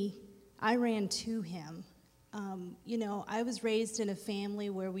me, I ran to him. I was raised in a family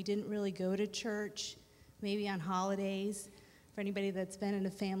where we didn't really go to church, maybe on holidays, for anybody that's been in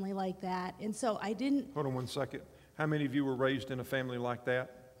a family like that. And so I didn't... Hold on one second. How many of you were raised in a family like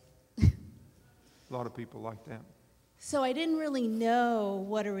that? A lot of people like that. So I didn't really know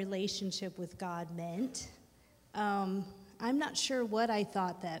what a relationship with God meant. I'm not sure what I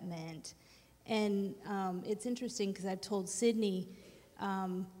thought that meant. And it's interesting because I've told Sydney,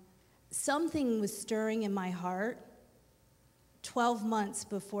 something was stirring in my heart 12 months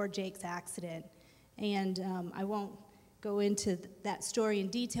before Jake's accident. And I won't go into that story in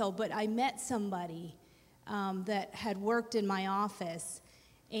detail, but I met somebody that had worked in my office,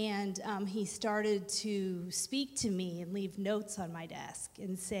 and he started to speak to me and leave notes on my desk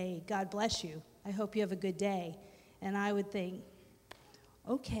and say, "God bless you. I hope you have a good day." And I would think,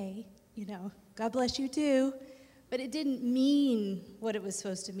 okay, God bless you too. But it didn't mean what it was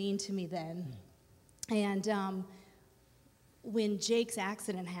supposed to mean to me then. And when Jake's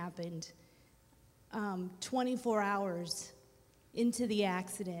accident happened, 24 hours into the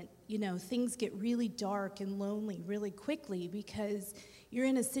accident, things get really dark and lonely really quickly, because you're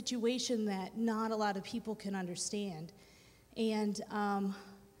in a situation that not a lot of people can understand. And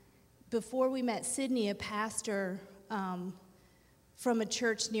before we met Sydney, a pastor from a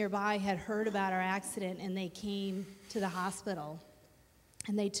church nearby had heard about our accident, and they came to the hospital.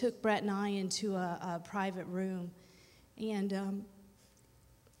 And they took Brett and I into a private room. And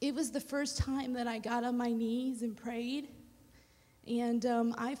it was the first time that I got on my knees and prayed. And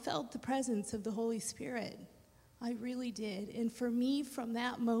I felt the presence of the Holy Spirit. I really did. And for me, from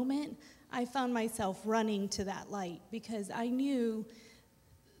that moment, I found myself running to that light, because I knew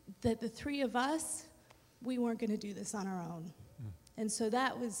that the three of us, we weren't going to do this on our own. And so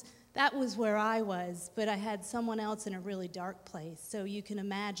that was where I was, but I had someone else in a really dark place. So you can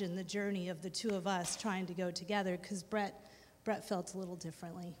imagine the journey of the two of us trying to go together, because Brett felt a little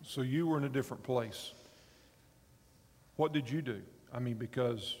differently. So you were in a different place. What did you do?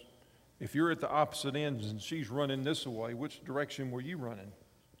 Because if you're at the opposite ends and she's running this way, which direction were you running?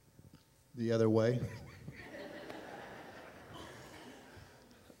 The other way.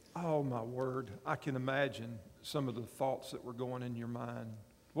 Oh, my word. I can imagine some of the thoughts that were going in your mind.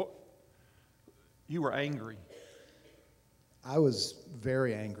 You were angry. I was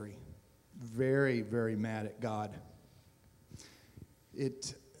very angry, very, very mad at God.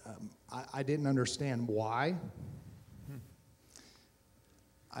 I didn't understand why.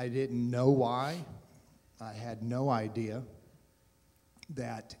 I didn't know why. I had no idea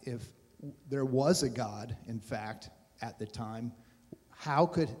that if there was a God, in fact, at the time, How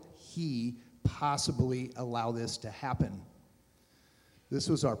could he possibly allow this to happen? This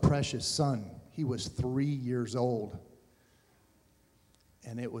was our precious son. He was 3 years old.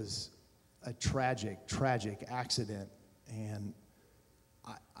 And it was a tragic, tragic accident. And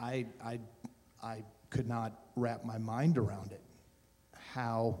I could not wrap my mind around it,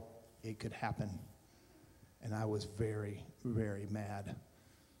 how it could happen. And I was very, very mad.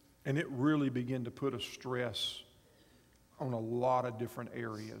 And it really began to put a stress on a lot of different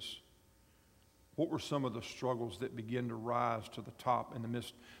areas. What were some of the struggles that began to rise to the top in the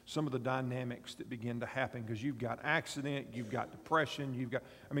midst, some of the dynamics that begin to happen? Because you've got accident, you've got depression, you've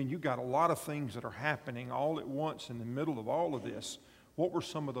got a lot of things that are happening all at once in the middle of all of this. What were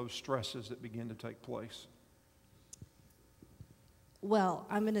some of those stresses that began to take place? Well,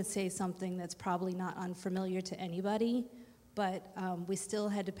 I'm going to say something that's probably not unfamiliar to anybody, but we still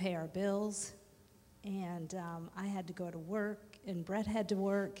had to pay our bills, and I had to go to work, and Brett had to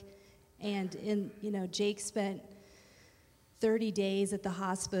work, and Jake spent 30 days at the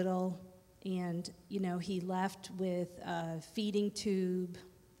hospital, and he left with a feeding tube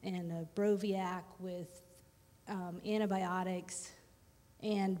and a Broviac with antibiotics,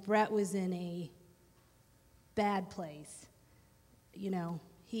 and Brett was in a bad place.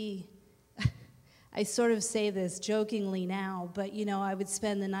 I sort of say this jokingly now, but, I would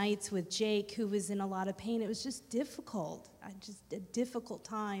spend the nights with Jake, who was in a lot of pain. It was just difficult, just a difficult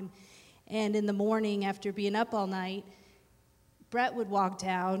time. And in the morning, after being up all night, Brett would walk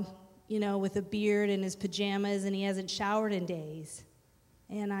down, with a beard and his pajamas, and he hasn't showered in days.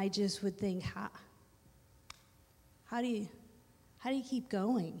 And I just would think, how do you keep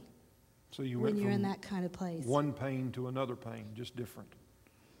going? So you when went you're from in that kind of place. one pain to another pain, just different.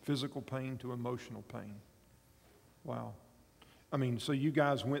 Physical pain to emotional pain. Wow. So you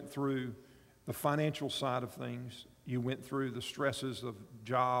guys went through the financial side of things. You went through the stresses of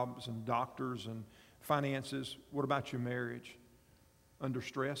jobs and doctors and finances. What about your marriage? Under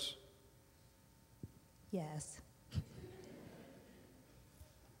stress? Yes.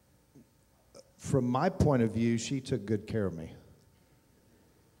 From my point of view, she took good care of me.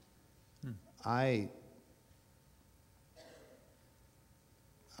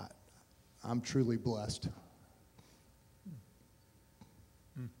 I'm truly blessed.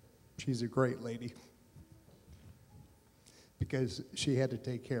 She's a great lady because she had to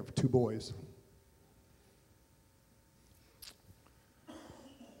take care of 2 boys.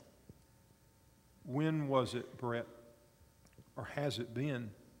 When was it, Brett, or has it been,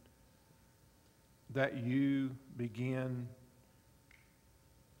 that you began,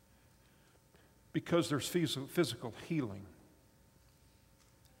 because there's physical healing,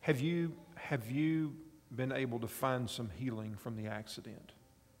 have you been able to find some healing from the accident?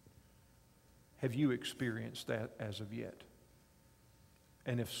 Have you experienced that as of yet?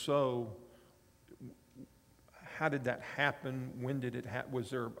 And if so, how did that happen? When did it happen?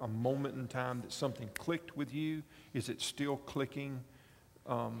 Was there a moment in time that something clicked with you? Is it still clicking?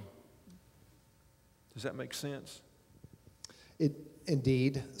 Does that make sense?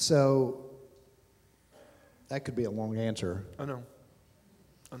 Indeed. So that could be a long answer. I know.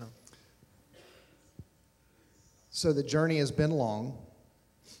 So the journey has been long,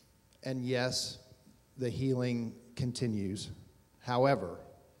 and yes, the healing continues. However,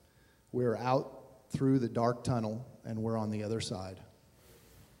 we're out through the dark tunnel, and we're on the other side.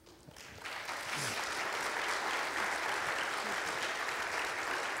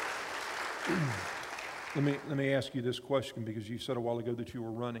 Let me ask you this question, because you said a while ago that you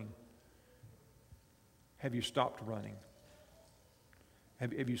were running. Have you stopped running?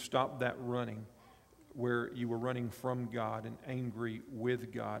 Have you stopped that running where you were running from God and angry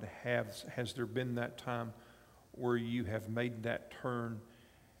with God? Has there been that time where you have made that turn,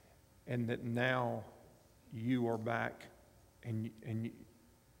 and that now you are back and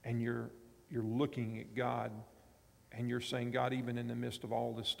you're looking at God, and you're saying, God, even in the midst of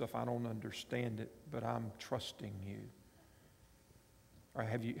all this stuff, I don't understand it, but I'm trusting you? Or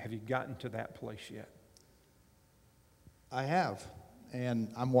have you gotten to that place yet? I have,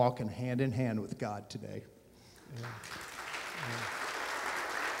 and I'm walking hand in hand with God today. Yeah.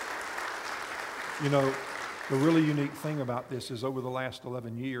 Yeah. The really unique thing about this is over the last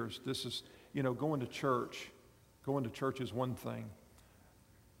 11 years, this is, going to church is one thing.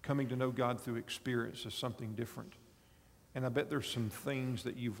 Coming to know God through experience is something different. And I bet there's some things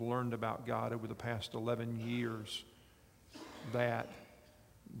that you've learned about God over the past 11 years that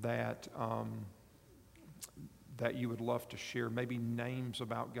you would love to share. Maybe names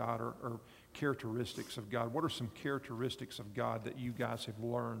about God or characteristics of God. What are some characteristics of God that you guys have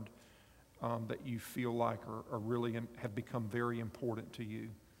learned that you feel like are really have become very important to you?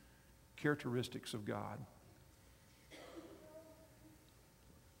 Characteristics of God.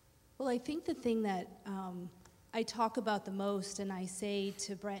 Well, I think the thing that I talk about the most, and I say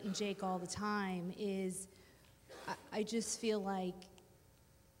to Brett and Jake all the time, is I just feel like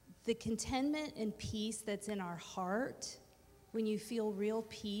the contentment and peace that's in our heart, when you feel real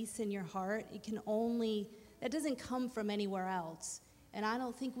peace in your heart, that doesn't come from anywhere else. And I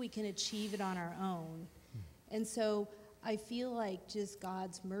don't think we can achieve it on our own. And so I feel like just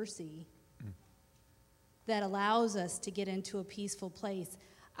God's mercy that allows us to get into a peaceful place.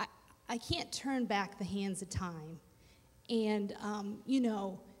 I can't turn back the hands of time. And,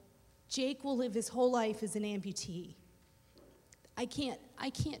 Jake will live his whole life as an amputee. I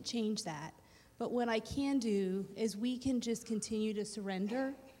can't change that. But what I can do is we can just continue to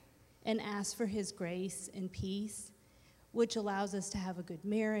surrender and ask for his grace and peace, which allows us to have a good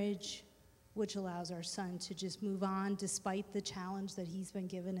marriage, which allows our son to just move on despite the challenge that he's been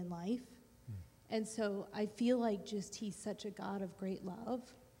given in life. And so I feel like just he's such a God of great love.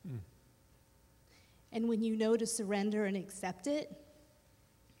 And when you know to surrender and accept it,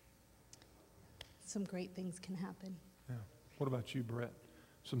 some great things can happen. Yeah. What about you, Brett?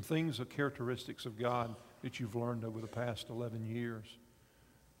 Some things, characteristics of God that you've learned over the past 11 years.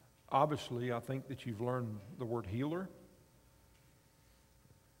 Obviously, I think that you've learned the word healer.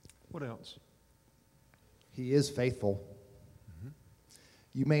 What else? He is faithful.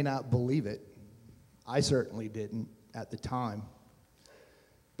 You may not believe it. I certainly didn't at the time,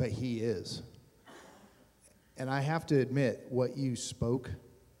 but he is. And I have to admit, what you spoke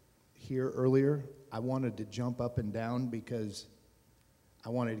here earlier, I wanted to jump up and down because I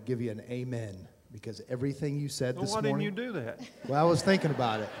wanted to give you an amen, because everything you said this morning. Why didn't you do that? Well, I was thinking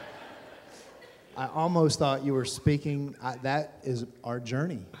about it. I almost thought you were speaking. That is our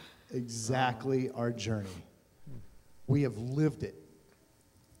journey, exactly our journey. We have lived it,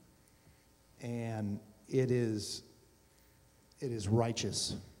 and it is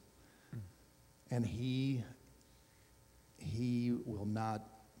righteous, and He will not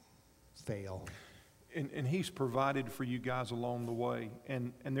fail. And he's provided for you guys along the way.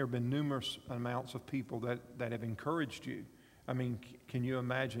 And there have been numerous amounts of people that have encouraged you. I mean, can you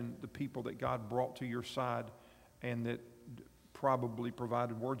imagine the people that God brought to your side and that probably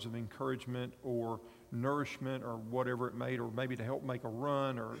provided words of encouragement or nourishment or whatever it may, or maybe to help make a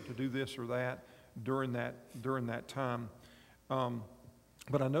run or to do this or that during that time.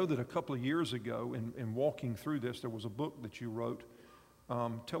 But I know that a couple of years ago, in walking through this, there was a book that you wrote.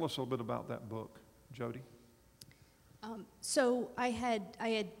 Tell us a little bit about that book, Jody. So I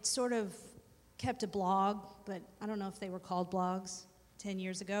had sort of kept a blog, but I don't know if they were called blogs 10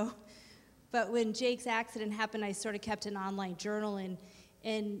 years ago. But when Jake's accident happened, I sort of kept an online journal,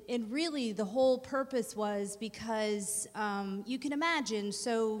 and really the whole purpose was because you can imagine,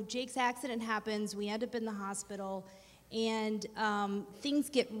 so Jake's accident happens, we end up in the hospital, and things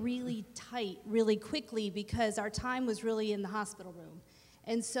get really tight really quickly because our time was really in the hospital room.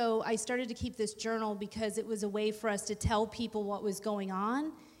 And so I started to keep this journal because it was a way for us to tell people what was going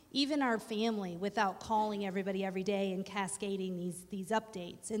on, even our family, without calling everybody every day and cascading these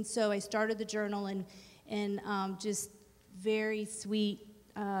updates. And so I started the journal, and just very sweet,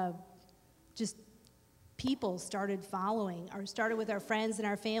 just people started following, or started with our friends and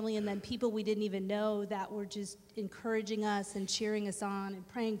our family, and then people we didn't even know that were just encouraging us and cheering us on and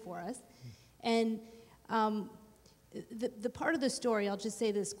praying for us. And the part of the story, I'll just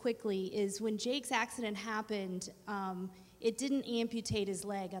say this quickly, is when Jake's accident happened, it didn't amputate his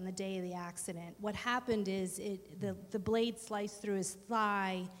leg on the day of the accident. What happened is the blade sliced through his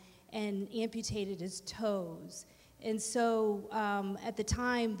thigh and amputated his toes. And so at the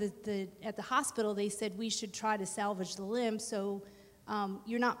time, at the hospital, they said we should try to salvage the limb, so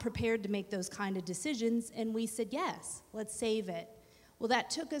you're not prepared to make those kind of decisions. And we said, yes, let's save it. Well, that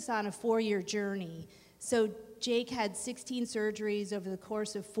took us on a 4-year journey. So Jake had 16 surgeries over the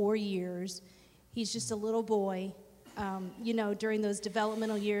course of 4 years. He's just a little boy. During those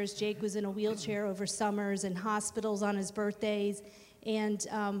developmental years, Jake was in a wheelchair over summers and hospitals on his birthdays. And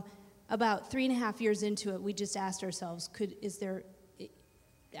about 3.5 years into it, we just asked ourselves,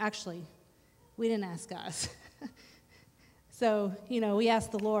 actually, we didn't ask us. So, we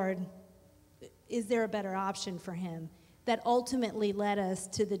asked the Lord, is there a better option for him? That ultimately led us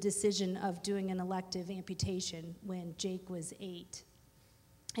to the decision of doing an elective amputation when Jake was 8.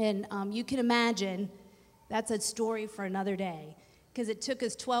 And you can imagine, that's a story for another day, because it took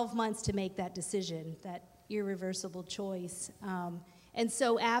us 12 months to make that decision, that irreversible choice. And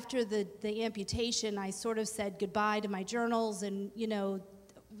so after the amputation, I sort of said goodbye to my journals, and,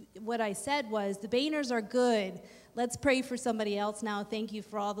 what I said was, the Bainers are good. Let's pray for somebody else now. Thank you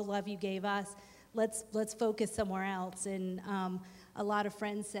for all the love you gave us. Let's focus somewhere else. And a lot of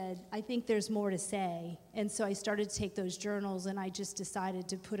friends said, I think there's more to say. And so I started to take those journals, and I just decided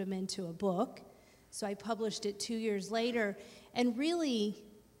to put them into a book. So I published it 2 years later. And really,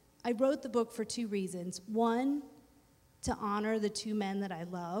 I wrote the book for two reasons. One, to honor the two men that I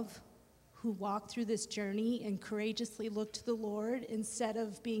love, who walked through this journey and courageously looked to the Lord instead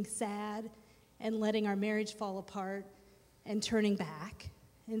of being sad and letting our marriage fall apart and turning back.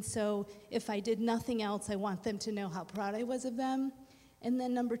 And so if I did nothing else, I want them to know how proud I was of them. And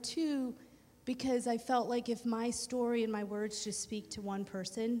then number two, because I felt like if my story and my words just speak to one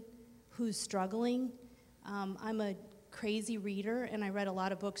person who's struggling, I'm a crazy reader, and I read a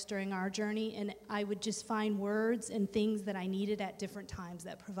lot of books during our journey, and I would just find words and things that I needed at different times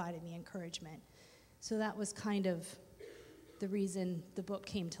that provided me encouragement. So that was kind of the reason the book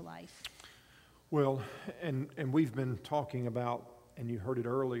came to life. Well, and we've been talking about, and you heard it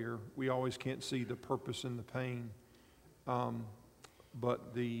earlier, we always can't see the purpose in the pain,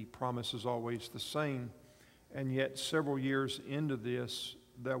 but the promise is always the same. And yet several years into this,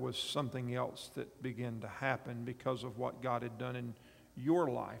 there was something else that began to happen because of what God had done in your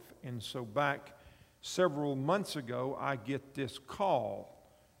life. And so back several months ago, I get this call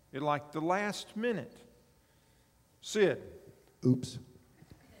at like the last minute. Sid. Oops.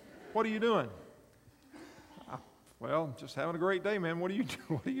 What are you doing? Well, just having a great day, man. What are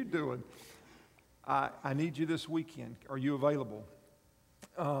you doing? I need you this weekend. Are you available?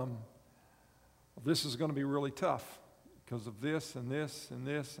 This is going to be really tough because of this and this and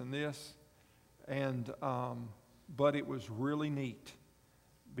this and this. But it was really neat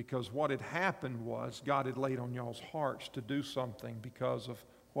because what had happened was God had laid on y'all's hearts to do something because of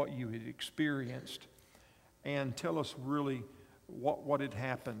what you had experienced. And tell us really what had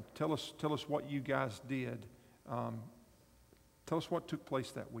happened. Tell us what you guys did. Tell us what took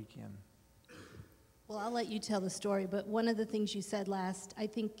place that weekend. Well, I'll let you tell the story, but one of the things you said I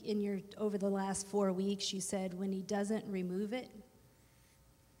think over the last 4 weeks, you said when he doesn't remove it,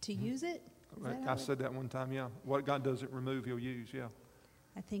 to use it? I said that one time, yeah. What God doesn't remove, he'll use, yeah.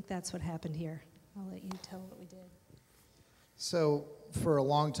 I think that's what happened here. I'll let you tell what we did. So for a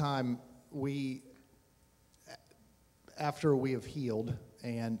long time, after we have healed,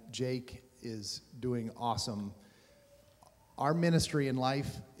 and Jake is doing awesome, our ministry in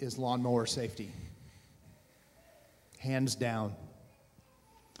life is lawnmower safety. Hands down.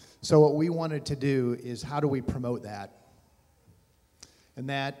 So what we wanted to do is how do we promote that? And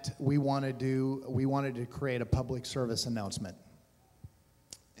that we wanted to create a public service announcement.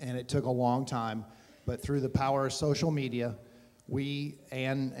 And it took a long time, but through the power of social media, we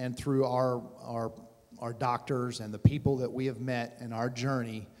and through our doctors and the people that we have met in our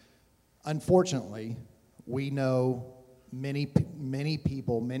journey, unfortunately, we know many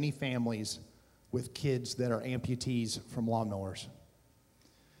people, many families with kids that are amputees from lawnmowers.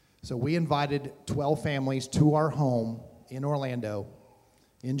 So we invited 12 families to our home in Orlando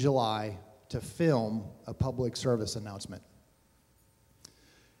in July to film a public service announcement.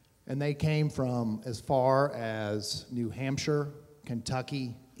 And they came from as far as New Hampshire,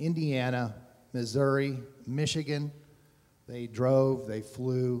 Kentucky, Indiana, Missouri, Michigan. They drove, they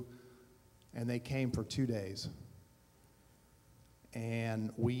flew, and they came for 2 days.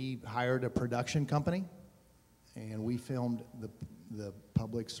 And we hired a production company, and we filmed the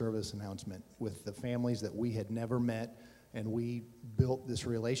public service announcement with the families that we had never met, and we built this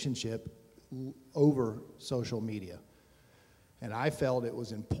relationship over social media. And I felt it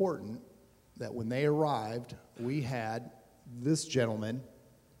was important that when they arrived, we had this gentleman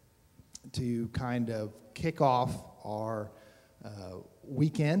to kind of kick off our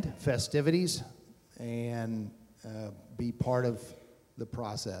weekend festivities and be part of the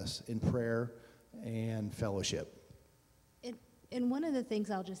process in prayer and fellowship. And one of the things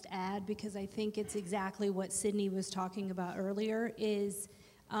I'll just add, because I think it's exactly what Sydney was talking about earlier, is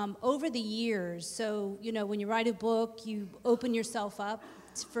over the years, so, when you write a book, you open yourself up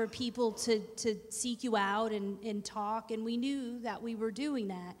for people to seek you out and talk, and we knew that we were doing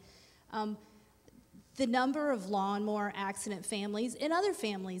that. The number of lawnmower accident families and other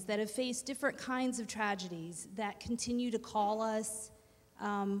families that have faced different kinds of tragedies that continue to call us,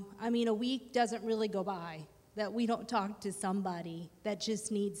 a week doesn't really go by that we don't talk to somebody that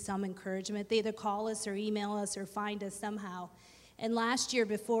just needs some encouragement. They either call us or email us or find us somehow. And last year,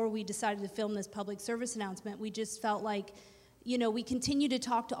 before we decided to film this public service announcement, we just felt like, we continue to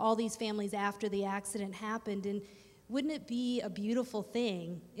talk to all these families after the accident happened, and wouldn't it be a beautiful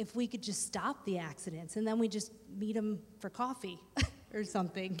thing if we could just stop the accidents and then we just meet them for coffee? or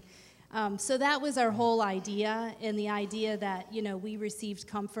something. So that was our whole idea, and the idea that, we received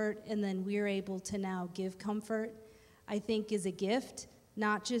comfort and then we're able to now give comfort, I think is a gift,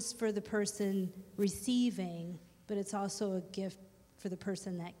 not just for the person receiving, but it's also a gift for the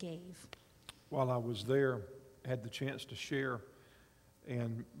person that gave. While I was there, I had the chance to share,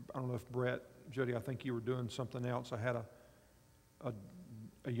 and I don't know if Brett, Jody, I think you were doing something else. I had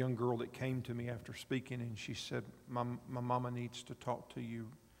a young girl that came to me after speaking, and she said, my mama needs to talk to you.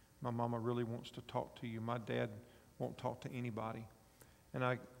 My mama really wants to talk to you. My dad won't talk to anybody.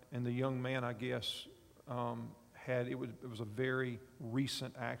 And the young man, I guess, it was a very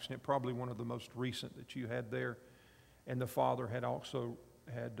recent accident, probably one of the most recent that you had there. And the father had also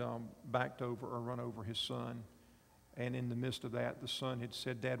backed over or run over his son. And in the midst of that, the son had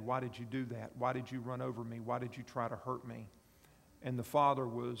said, "Dad, why did you do that? Why did you run over me? Why did you try to hurt me?" And the father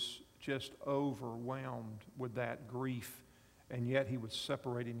was just overwhelmed with that grief, and yet he was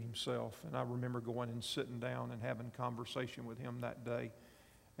separating himself. And I remember going and sitting down and having conversation with him that day.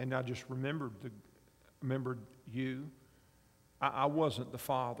 And I just remembered you. I wasn't the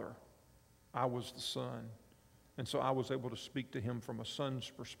father. I was the son. And so I was able to speak to him from a son's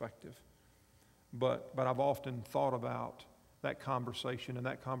perspective. But I've often thought about that conversation, and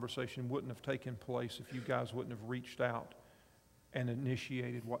that conversation wouldn't have taken place if you guys wouldn't have reached out and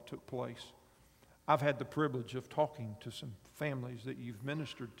initiated what took place. I've had the privilege of talking to some families that you've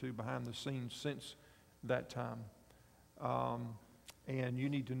ministered to behind the scenes since that time. And you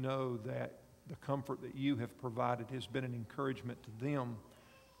need to know that the comfort that you have provided has been an encouragement to them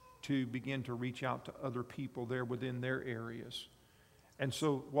to begin to reach out to other people there within their areas. And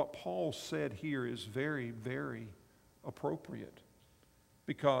so what Paul said here is very, very appropriate.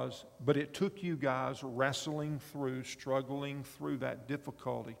 But it took you guys wrestling through, struggling through that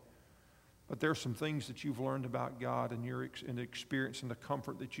difficulty. But there are some things that you've learned about God and the experience and the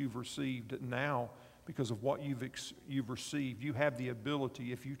comfort that you've received that now, because of what you've received, you have the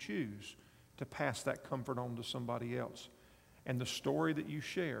ability, if you choose, to pass that comfort on to somebody else. And the story that you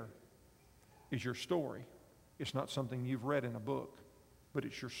share is your story. It's not something you've read in a book, but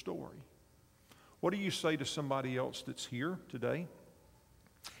it's your story. What do you say to somebody else that's here today,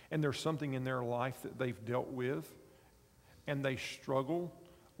 and there's something in their life that they've dealt with, and they struggle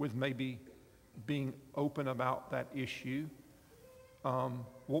with maybe being open about that issue?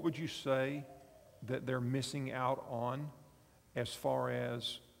 What would you say that they're missing out on as far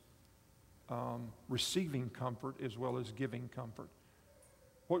as receiving comfort as well as giving comfort?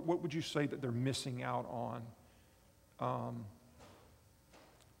 What would you say that they're missing out on?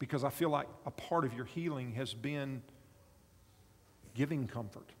 Because I feel like a part of your healing has been giving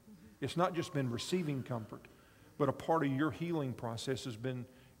comfort. It's not just been receiving comfort, but a part of your healing process has been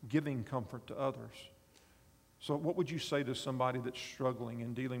giving comfort to others. So what would you say to somebody that's struggling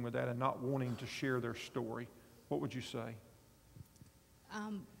and dealing with that and not wanting to share their story? What would you say?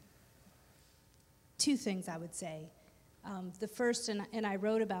 Two things I would say. The first, and I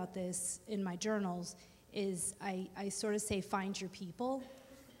wrote about this in my journals, is I sort of say find your people.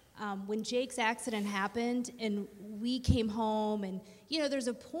 When Jake's accident happened and we came home, and there's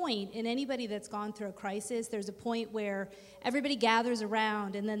a point in anybody that's gone through a crisis, there's a point where everybody gathers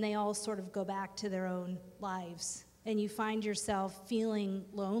around and then they all sort of go back to their own lives, and you find yourself feeling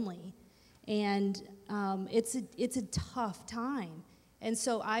lonely, and it's a tough time. And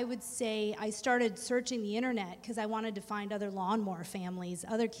so I would say I started searching the internet because I wanted to find other lawnmower families,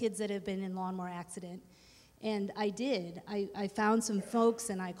 other kids that have been in lawnmower accident. And I did. I found some folks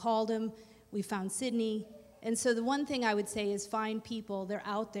and I called them. We found Sydney. And so the one thing I would say is find people, they're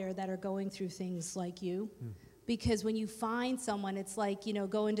out there that are going through things like you. Because when you find someone, it's like,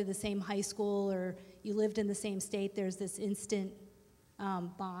 going to the same high school or you lived in the same state, there's this instant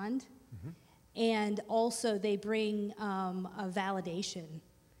bond. And also they bring a validation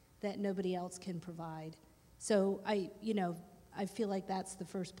that nobody else can provide. So I feel like that's the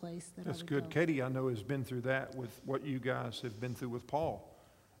first place that I would good. go. Katie, I know, has been through that with what you guys have been through with Paul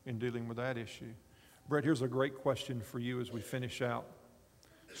in dealing with that issue. Brett, here's a great question for you as we finish out.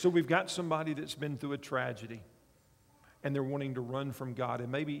 So we've got somebody that's been through a tragedy, and they're wanting to run from God,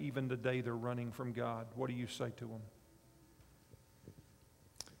 and maybe even today they're running from God. What do you say to them?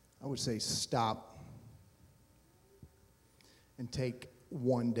 I would say stop and take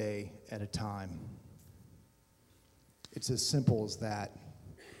one day at a time. It's as simple as that.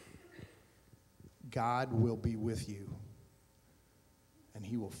 God will be with you, and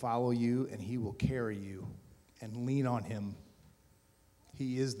He will follow you, and He will carry you, and lean on Him.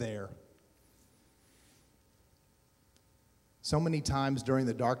 He is there. So many times during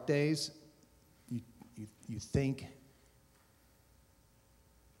the dark days, you think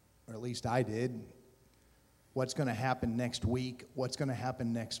or at least I did. What's going to happen next week? What's going to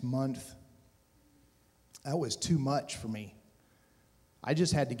happen next month? That was too much for me. I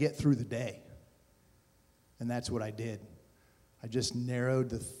just had to get through the day. And that's what I did. I just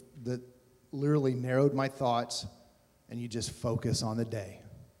literally narrowed my thoughts, and you just focus on the day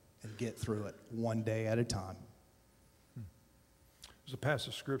and get through it one day at a time. There's a passage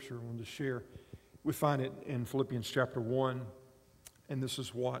of scripture I wanted to share. We find it in Philippians chapter 1, and this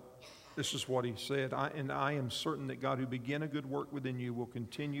is what he said. I am certain that God who began a good work within you will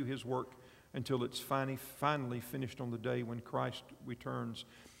continue his work until it's finally finished on the day when Christ returns.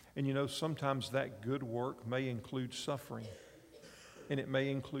 And you know, sometimes that good work may include suffering, and it may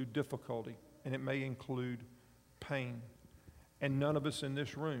include difficulty, and it may include pain. And none of us in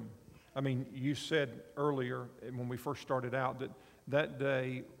this room, I mean, you said earlier when we first started out that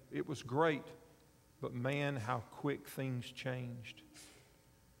day it was great, but man, how quick things changed.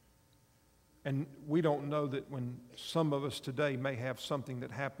 And we don't know that when some of us today may have something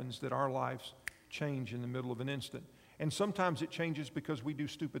that happens that our lives change in the middle of an instant. And sometimes it changes because we do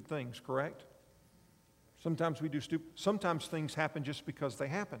stupid things, correct? Sometimes we do sometimes things happen just because they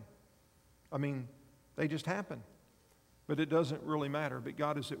happen. I mean, they just happen. But it doesn't really matter. But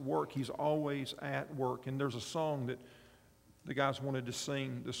God is at work. He's always at work. And there's a song that the guys wanted to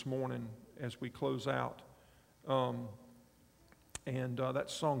sing this morning as we close out. That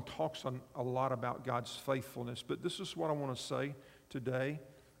song talks a lot about God's faithfulness. But this is what I want to say today.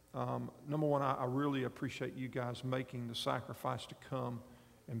 Number one, I really appreciate you guys making the sacrifice to come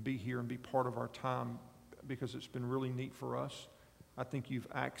and be here and be part of our time, because it's been really neat for us. I think you've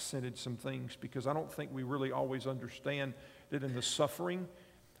accented some things, because I don't think we really always understand that in the suffering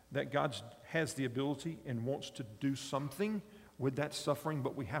that God has the ability and wants to do something with that suffering,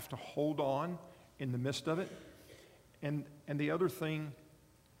 but we have to hold on in the midst of it. And the other thing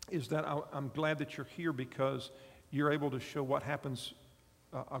is that I'm glad that you're here, because you're able to show what happens,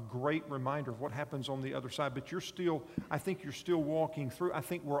 a great reminder of what happens on the other side. But I think you're still walking through. I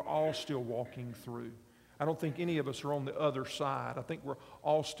think we're all still walking through. I don't think any of us are on the other side. I think we're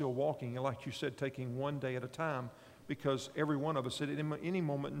all still walking, and like you said, taking one day at a time, because every one of us at any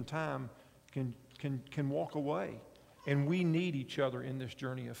moment in time can walk away. And we need each other in this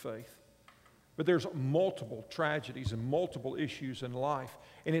journey of faith. But there's multiple tragedies and multiple issues in life.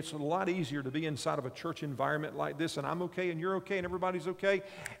 And it's a lot easier to be inside of a church environment like this, and I'm okay, and you're okay, and everybody's okay,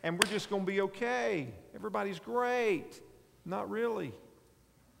 and we're just going to be okay. Everybody's great. Not really.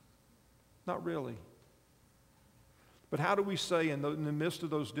 Not really. But how do we say in the midst of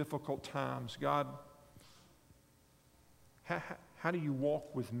those difficult times, God, how do you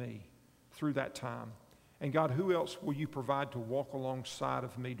walk with me through that time? And God, who else will you provide to walk alongside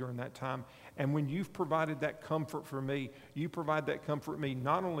of me during that time? And when you've provided that comfort for me, you provide that comfort for me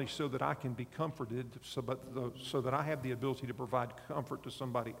not only so that I can be comforted, but so that I have the ability to provide comfort to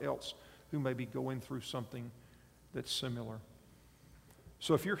somebody else who may be going through something that's similar.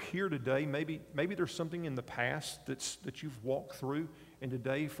 So if you're here today, maybe there's something in the past that you've walked through, and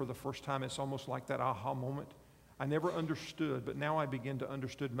today for the first time it's almost like that aha moment. I never understood, but now I begin to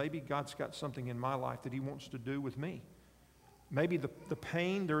understand. Maybe God's got something in my life that he wants to do with me. Maybe the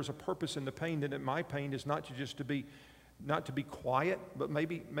pain, there's a purpose in the pain, that my pain is not to be quiet, but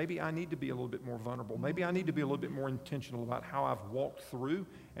maybe I need to be a little bit more vulnerable. Maybe I need to be a little bit more intentional about how I've walked through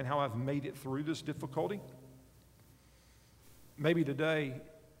and how I've made it through this difficulty. Maybe today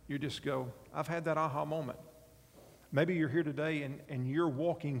you just go, I've had that aha moment. Maybe you're here today and you're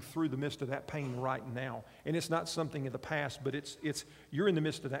walking through the midst of that pain right now. And it's not something in the past, but you're in the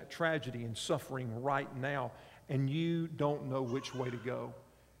midst of that tragedy and suffering right now, and you don't know which way to go.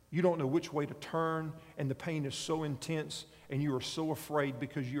 You don't know which way to turn, and the pain is so intense, and you are so afraid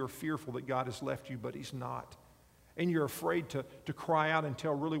because you're fearful that God has left you, but he's not. And you're afraid to cry out and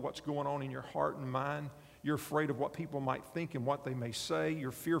tell really what's going on in your heart and mind. You're afraid of what people might think and what they may say.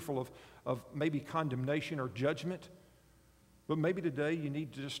 You're fearful of maybe condemnation or judgment. But maybe today you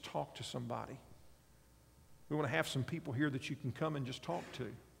need to just talk to somebody. We want to have some people here that you can come and just talk to.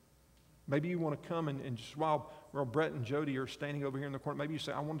 Maybe you want to come and just while Brett and Jody are standing over here in the corner, maybe you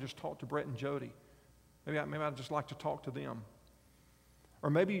say, I want to just talk to Brett and Jody. Maybe I'd just like to talk to them. Or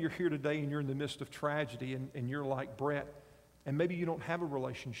maybe you're here today and you're in the midst of tragedy and you're like Brett, and maybe you don't have a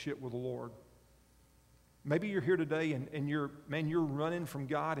relationship with the Lord. Maybe you're here today and you're running from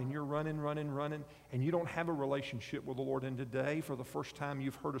God, and you're running, and you don't have a relationship with the Lord. And today, for the first time,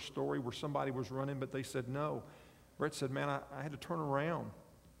 you've heard a story where somebody was running, but they said no. Brett said, man, I had to turn around.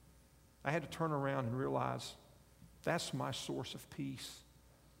 I had to turn around and realize that's my source of peace.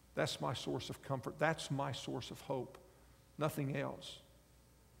 That's my source of comfort. That's my source of hope. Nothing else.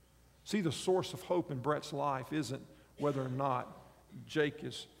 See, the source of hope in Brett's life isn't whether or not Jake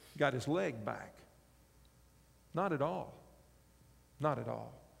has got his leg back. Not at all. Not at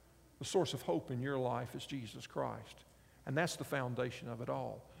all. The source of hope in your life is Jesus Christ. And that's the foundation of it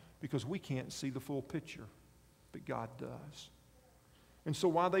all. Because we can't see the full picture, but God does. And so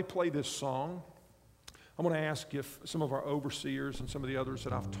while they play this song, I'm going to ask if some of our overseers and some of the others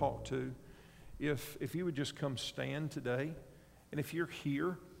that I've talked to, if you would just come stand today. And if you're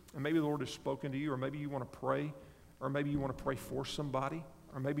here, and maybe the Lord has spoken to you, or maybe you want to pray, or maybe you want to pray for somebody,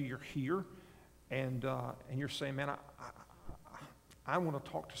 or maybe you're here and you're saying, man, I want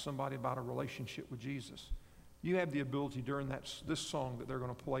to talk to somebody about a relationship with Jesus. You have the ability during this song that they're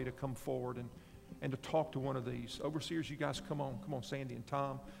going to play to come forward and to talk to one of these. Overseers, you guys come on. Come on, Sandy and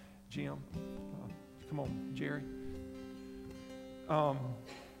Tom, Jim. Come on, Jerry.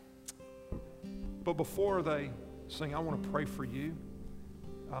 But before they sing, I want to pray for you.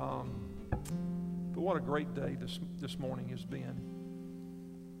 But what a great day this morning has been.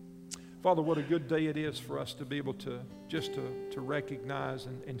 Father, what a good day it is for us to be able to just to recognize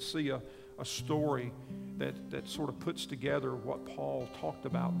and see a story that sort of puts together what Paul talked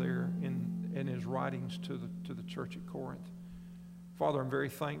about there in his writings to the church at Corinth. Father, I'm very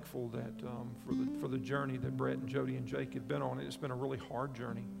thankful that for the journey that Brett and Jody and Jake have been on. It's been a really hard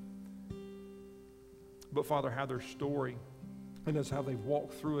journey. But Father, how their story and as how they've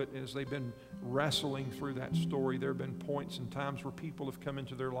walked through it, as they've been wrestling through that story, there have been points and times where people have come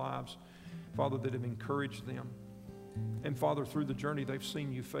into their lives, Father, that have encouraged them. And Father, through the journey, they've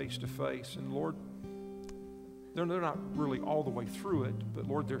seen you face to face. And Lord, they're not really all the way through it, but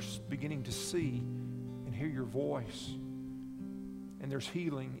Lord, they're beginning to see and hear your voice. And there's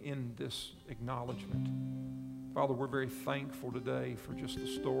healing in this acknowledgement. Father, we're very thankful today for just the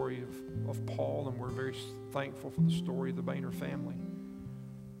story of Paul, and we're very thankful for the story of the Boehner family.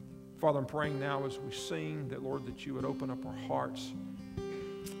 Father, I'm praying now as we sing that, Lord, that you would open up our hearts,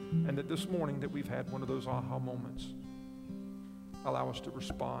 and that this morning that we've had one of those aha moments. Allow us to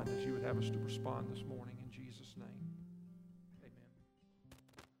respond as you would have us to respond this morning.